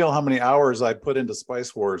want to reveal how many hours I put into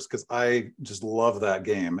Spice Wars because I just love that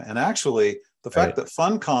game. And actually, the fact that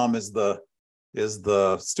Funcom is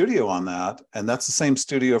the studio on that, and that's the same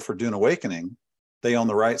studio for Dune Awakening. They own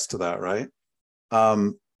the rights to that, right?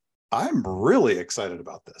 I'm really excited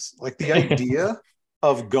about this. Like the idea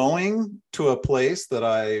of going to a place that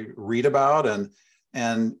I read about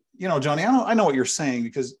and Johnny, I know what you're saying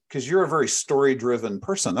because you're a very story-driven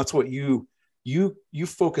person. That's what you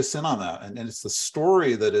focus in on that. And it's the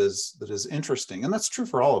story that is interesting. And that's true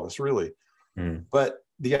for all of us, really. But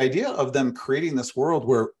the idea of them creating this world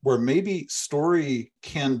where maybe story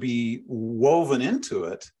can be woven into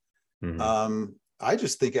it, I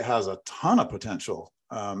just think it has a ton of potential.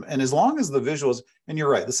 And as long as the visuals, and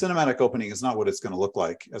you're right, the cinematic opening is not what it's going to look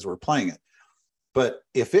like as we're playing it. But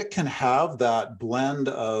if it can have that blend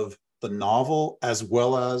of the novel as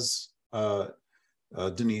well as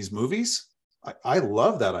Denis' movies, I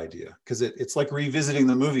love that idea because it's like revisiting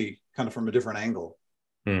the movie kind of from a different angle.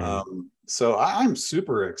 So I'm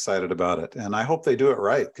super excited about it. And I hope they do it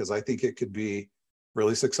right because I think it could be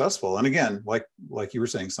really successful. And again, like you were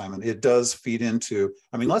saying, Simon, it does feed into,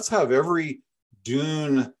 let's have every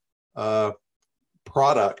Dune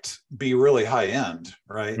product be really high end,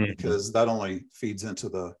 right? Because that only feeds into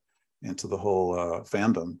the whole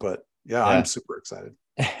fandom. But yeah, I'm super excited.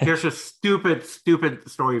 Here's a stupid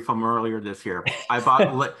story from earlier this year. I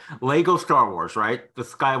bought Lego Star Wars, right? The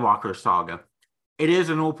Skywalker saga. It is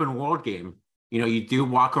an open world game. You do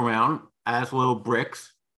walk around as little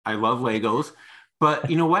bricks. I love Legos.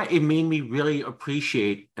 But you know what? It made me really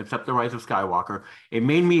appreciate, except the Rise of Skywalker, it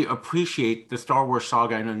made me appreciate the Star Wars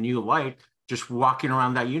saga in a new light, just walking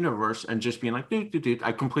around that universe and just being like, dude,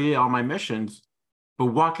 I completed all my missions. But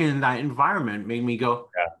walking in that environment made me go,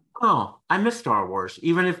 oh, I miss Star Wars,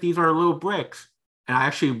 even if these are little bricks. And I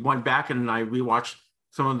actually went back and I rewatched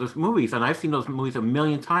some of those movies, and I've seen those movies a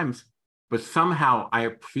million times, but somehow I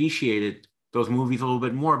appreciated those movies a little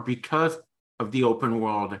bit more because of the open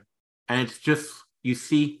world. And it's just, you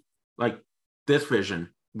see like this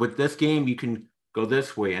vision with this game, you can go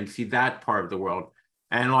this way and see that part of the world.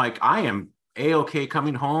 And like, I am A-okay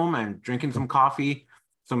coming home and drinking some coffee,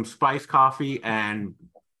 some spiced coffee, and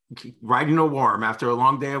riding a worm after a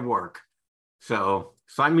long day of work. So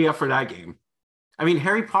sign me up for that game. I mean,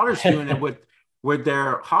 Harry Potter's doing it with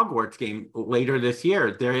their Hogwarts game later this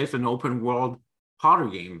year. There is an open world Potter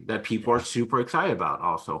game that people are super excited about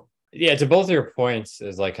also. Yeah, to both of your points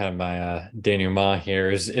is like kind of my denouement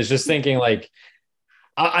here is just thinking like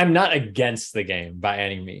I'm not against the game by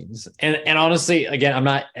any means. And honestly, again, I'm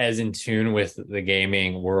not as in tune with the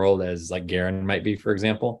gaming world as like Garen might be, for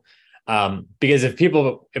example. Because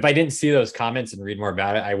if I didn't see those comments and read more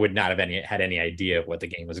about it, I would not have had any idea of what the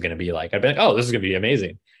game was going to be like. I'd be like, oh, this is going to be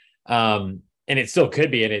amazing. And it still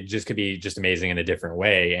could be, and it just could be just amazing in a different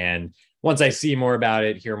way. And once I see more about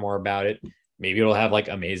it, hear more about it, maybe it'll have like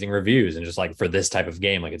amazing reviews and just like for this type of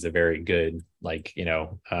game, like it's a very good, like,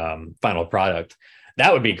 final product.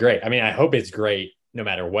 That would be great. I mean, I hope it's great no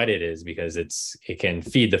matter what it is, because it can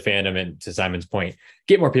feed the fandom, and to Simon's point,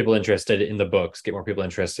 get more people interested in the books, get more people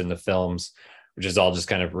interested in the films, which is all just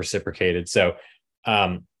kind of reciprocated. So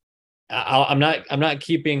I'm not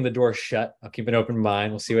keeping the door shut. I'll keep an open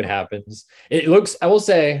mind. We'll see what happens. It looks, I will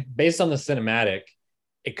say, based on the cinematic,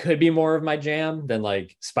 it could be more of my jam than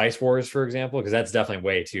like Spice Wars, for example, because that's definitely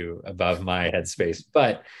way too above my headspace.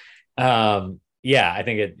 But yeah, I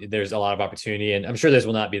think there's a lot of opportunity, and I'm sure this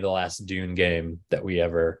will not be the last Dune game that we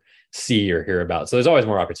ever see or hear about. So there's always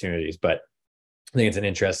more opportunities, but I think it's an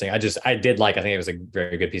interesting. I think it was a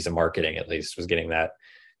very good piece of marketing, at least, was getting that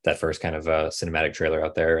first kind of cinematic trailer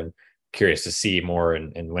out there, and curious to see more.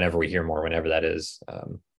 And whenever we hear more, whenever that is,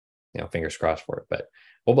 fingers crossed for it. But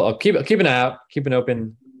I'll keep an eye out, keep an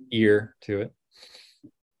open ear to it.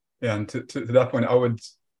 Yeah, and to that point, I would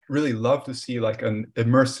really love to see like an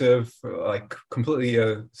immersive, like completely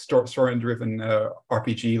story-driven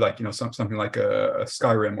RPG, like something like a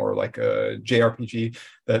Skyrim or like a JRPG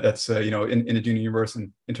that's in the Dune universe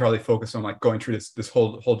and entirely focused on like going through this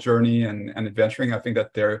whole journey and adventuring. I think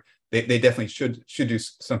that they definitely should do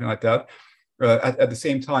something like that. At the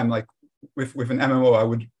same time, like with an MMO, I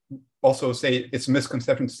would also say it's a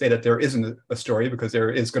misconception to say that there isn't a story, because there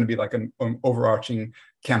is going to be like an overarching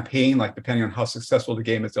campaign. Like depending on how successful the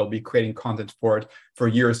game is, they'll be creating content for it for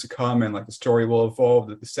years to come, and like the story will evolve,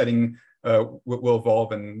 the setting will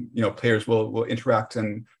evolve, and players will interact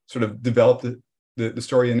and sort of develop the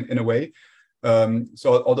story in a way.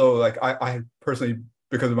 So although like I personally,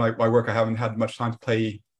 because of my work, I haven't had much time to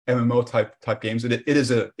play MMO type games. It is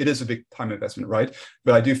a big time investment, right?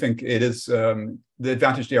 But I do think it is the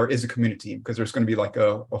advantage there is a community, because there's going to be like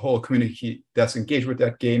a whole community that's engaged with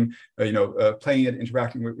that game, playing it,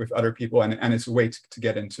 interacting with other people, and it's a way to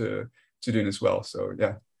get into Dune as well. So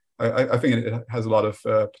yeah, I think it has a lot of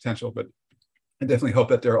potential, but I definitely hope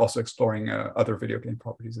that they're also exploring other video game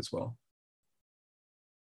properties as well.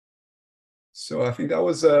 So I think that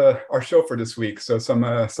was our show for this week. So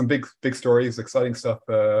some big stories, exciting stuff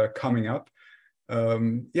coming up.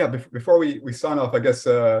 Before we sign off, I guess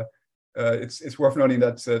it's worth noting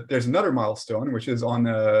that there's another milestone, which is on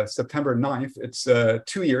September 9th. It's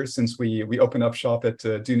 2 years since we opened up shop at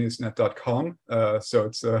DuneNewsNet.com. So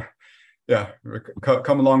it's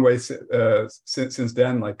come a long way since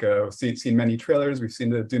then. Like we've seen many trailers, we've seen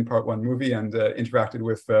the Dune Part 1 movie, and interacted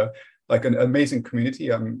with like an amazing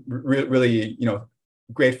community. I'm really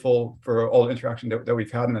grateful for all the interaction that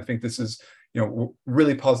we've had, and I think this is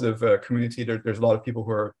really positive community. There's a lot of people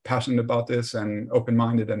who are passionate about this and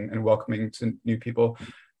open-minded and welcoming to new people.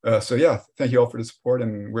 So yeah, thank you all for the support,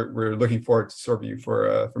 and we're looking forward to serving you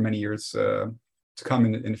for many years to come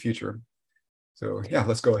in the future. So yeah,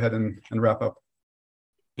 let's go ahead and wrap up.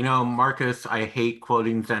 Marcus, I hate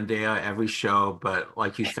quoting Zendaya every show, but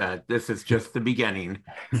like you said, this is just the beginning.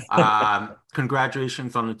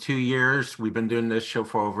 Congratulations on the 2 years. We've been doing this show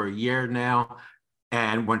for over a year now.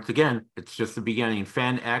 And once again, it's just the beginning.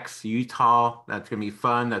 FanX Utah, that's going to be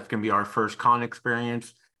fun. That's going to be our first con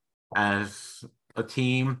experience as a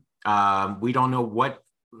team. We don't know what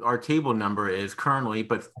our table number is currently,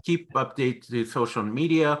 but keep updates to social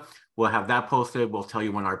media. We'll have that posted. We'll tell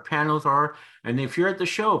you when our panels are. And if you're at the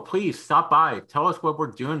show, please stop by. Tell us what we're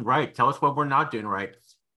doing right. Tell us what we're not doing right.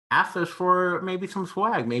 Ask us for maybe some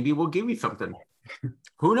swag. Maybe we'll give you something.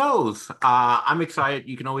 Who knows? I'm excited.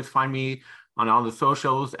 You can always find me on all the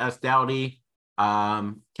socials, S. Dowdy.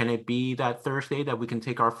 Can it be that Thursday that we can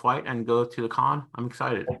take our flight and go to the con? I'm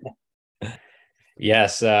excited.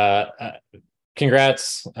 Yes.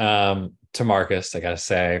 Congrats to Marcus, I gotta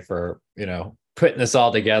say, for putting this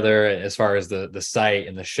all together as far as the site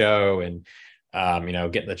and the show, and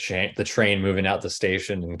getting the train moving out the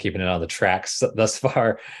station and keeping it on the tracks thus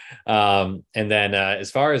far. And then as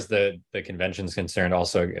far as the convention is concerned,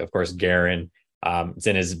 also of course Garen, it's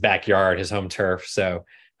in his backyard, his home turf. So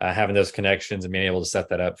having those connections and being able to set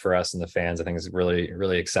that up for us and the fans, I think is really,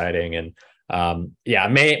 really exciting. And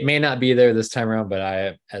may not be there this time around,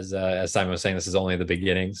 but as Simon was saying, this is only the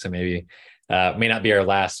beginning. So maybe may not be our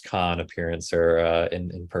last con appearance or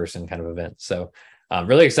in person kind of event. So I'm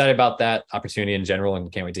really excited about that opportunity in general,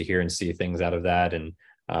 and can't wait to hear and see things out of that. And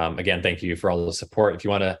again, thank you for all the support. If you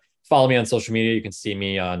want to follow me on social media, you can see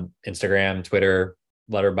me on Instagram, Twitter,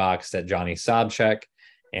 Letterboxd at Johnny Sobczak.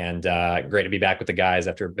 And great to be back with the guys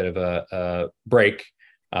after a bit of a break,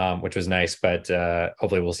 which was nice. But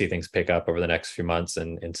hopefully we'll see things pick up over the next few months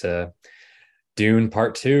and into Dune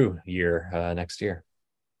Part 2 year next year.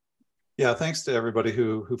 Yeah, thanks to everybody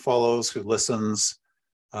who follows, who listens.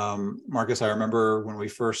 Marcus, I remember when we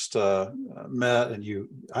first met, and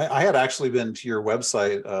I had actually been to your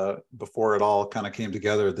website before it all kind of came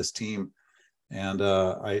together, this team. And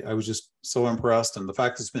I was just so impressed. And the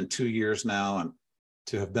fact that it's been 2 years now and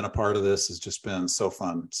to have been a part of this has just been so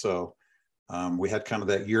fun. So we had kind of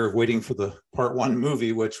that year of waiting for the Part 1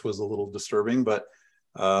 movie, which was a little disturbing, but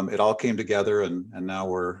it all came together, and now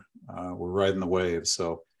we're riding the wave.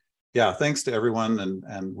 So yeah, thanks to everyone,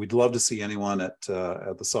 and we'd love to see anyone at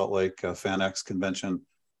the Salt Lake FanX convention,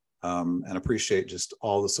 and appreciate just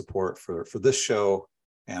all the support for this show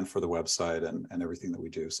and for the website and everything that we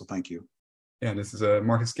do. So thank you. Yeah, this is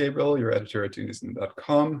Marcus Gabriel, your editor at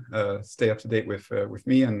DuneNewsNet.com. Stay up to date with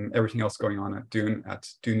me and everything else going on at Dune at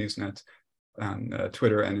DuneNewsNet and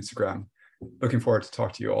Twitter and Instagram. Looking forward to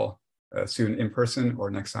talk to you all soon in person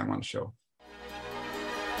or next time on the show.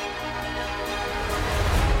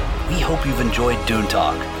 We hope you've enjoyed Dune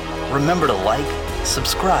Talk. Remember to like,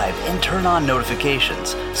 subscribe, and turn on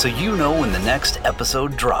notifications so you know when the next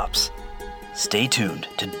episode drops. Stay tuned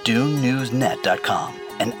to DuneNewsNet.com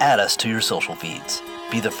and add us to your social feeds.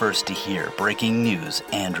 Be the first to hear breaking news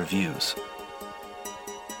and reviews.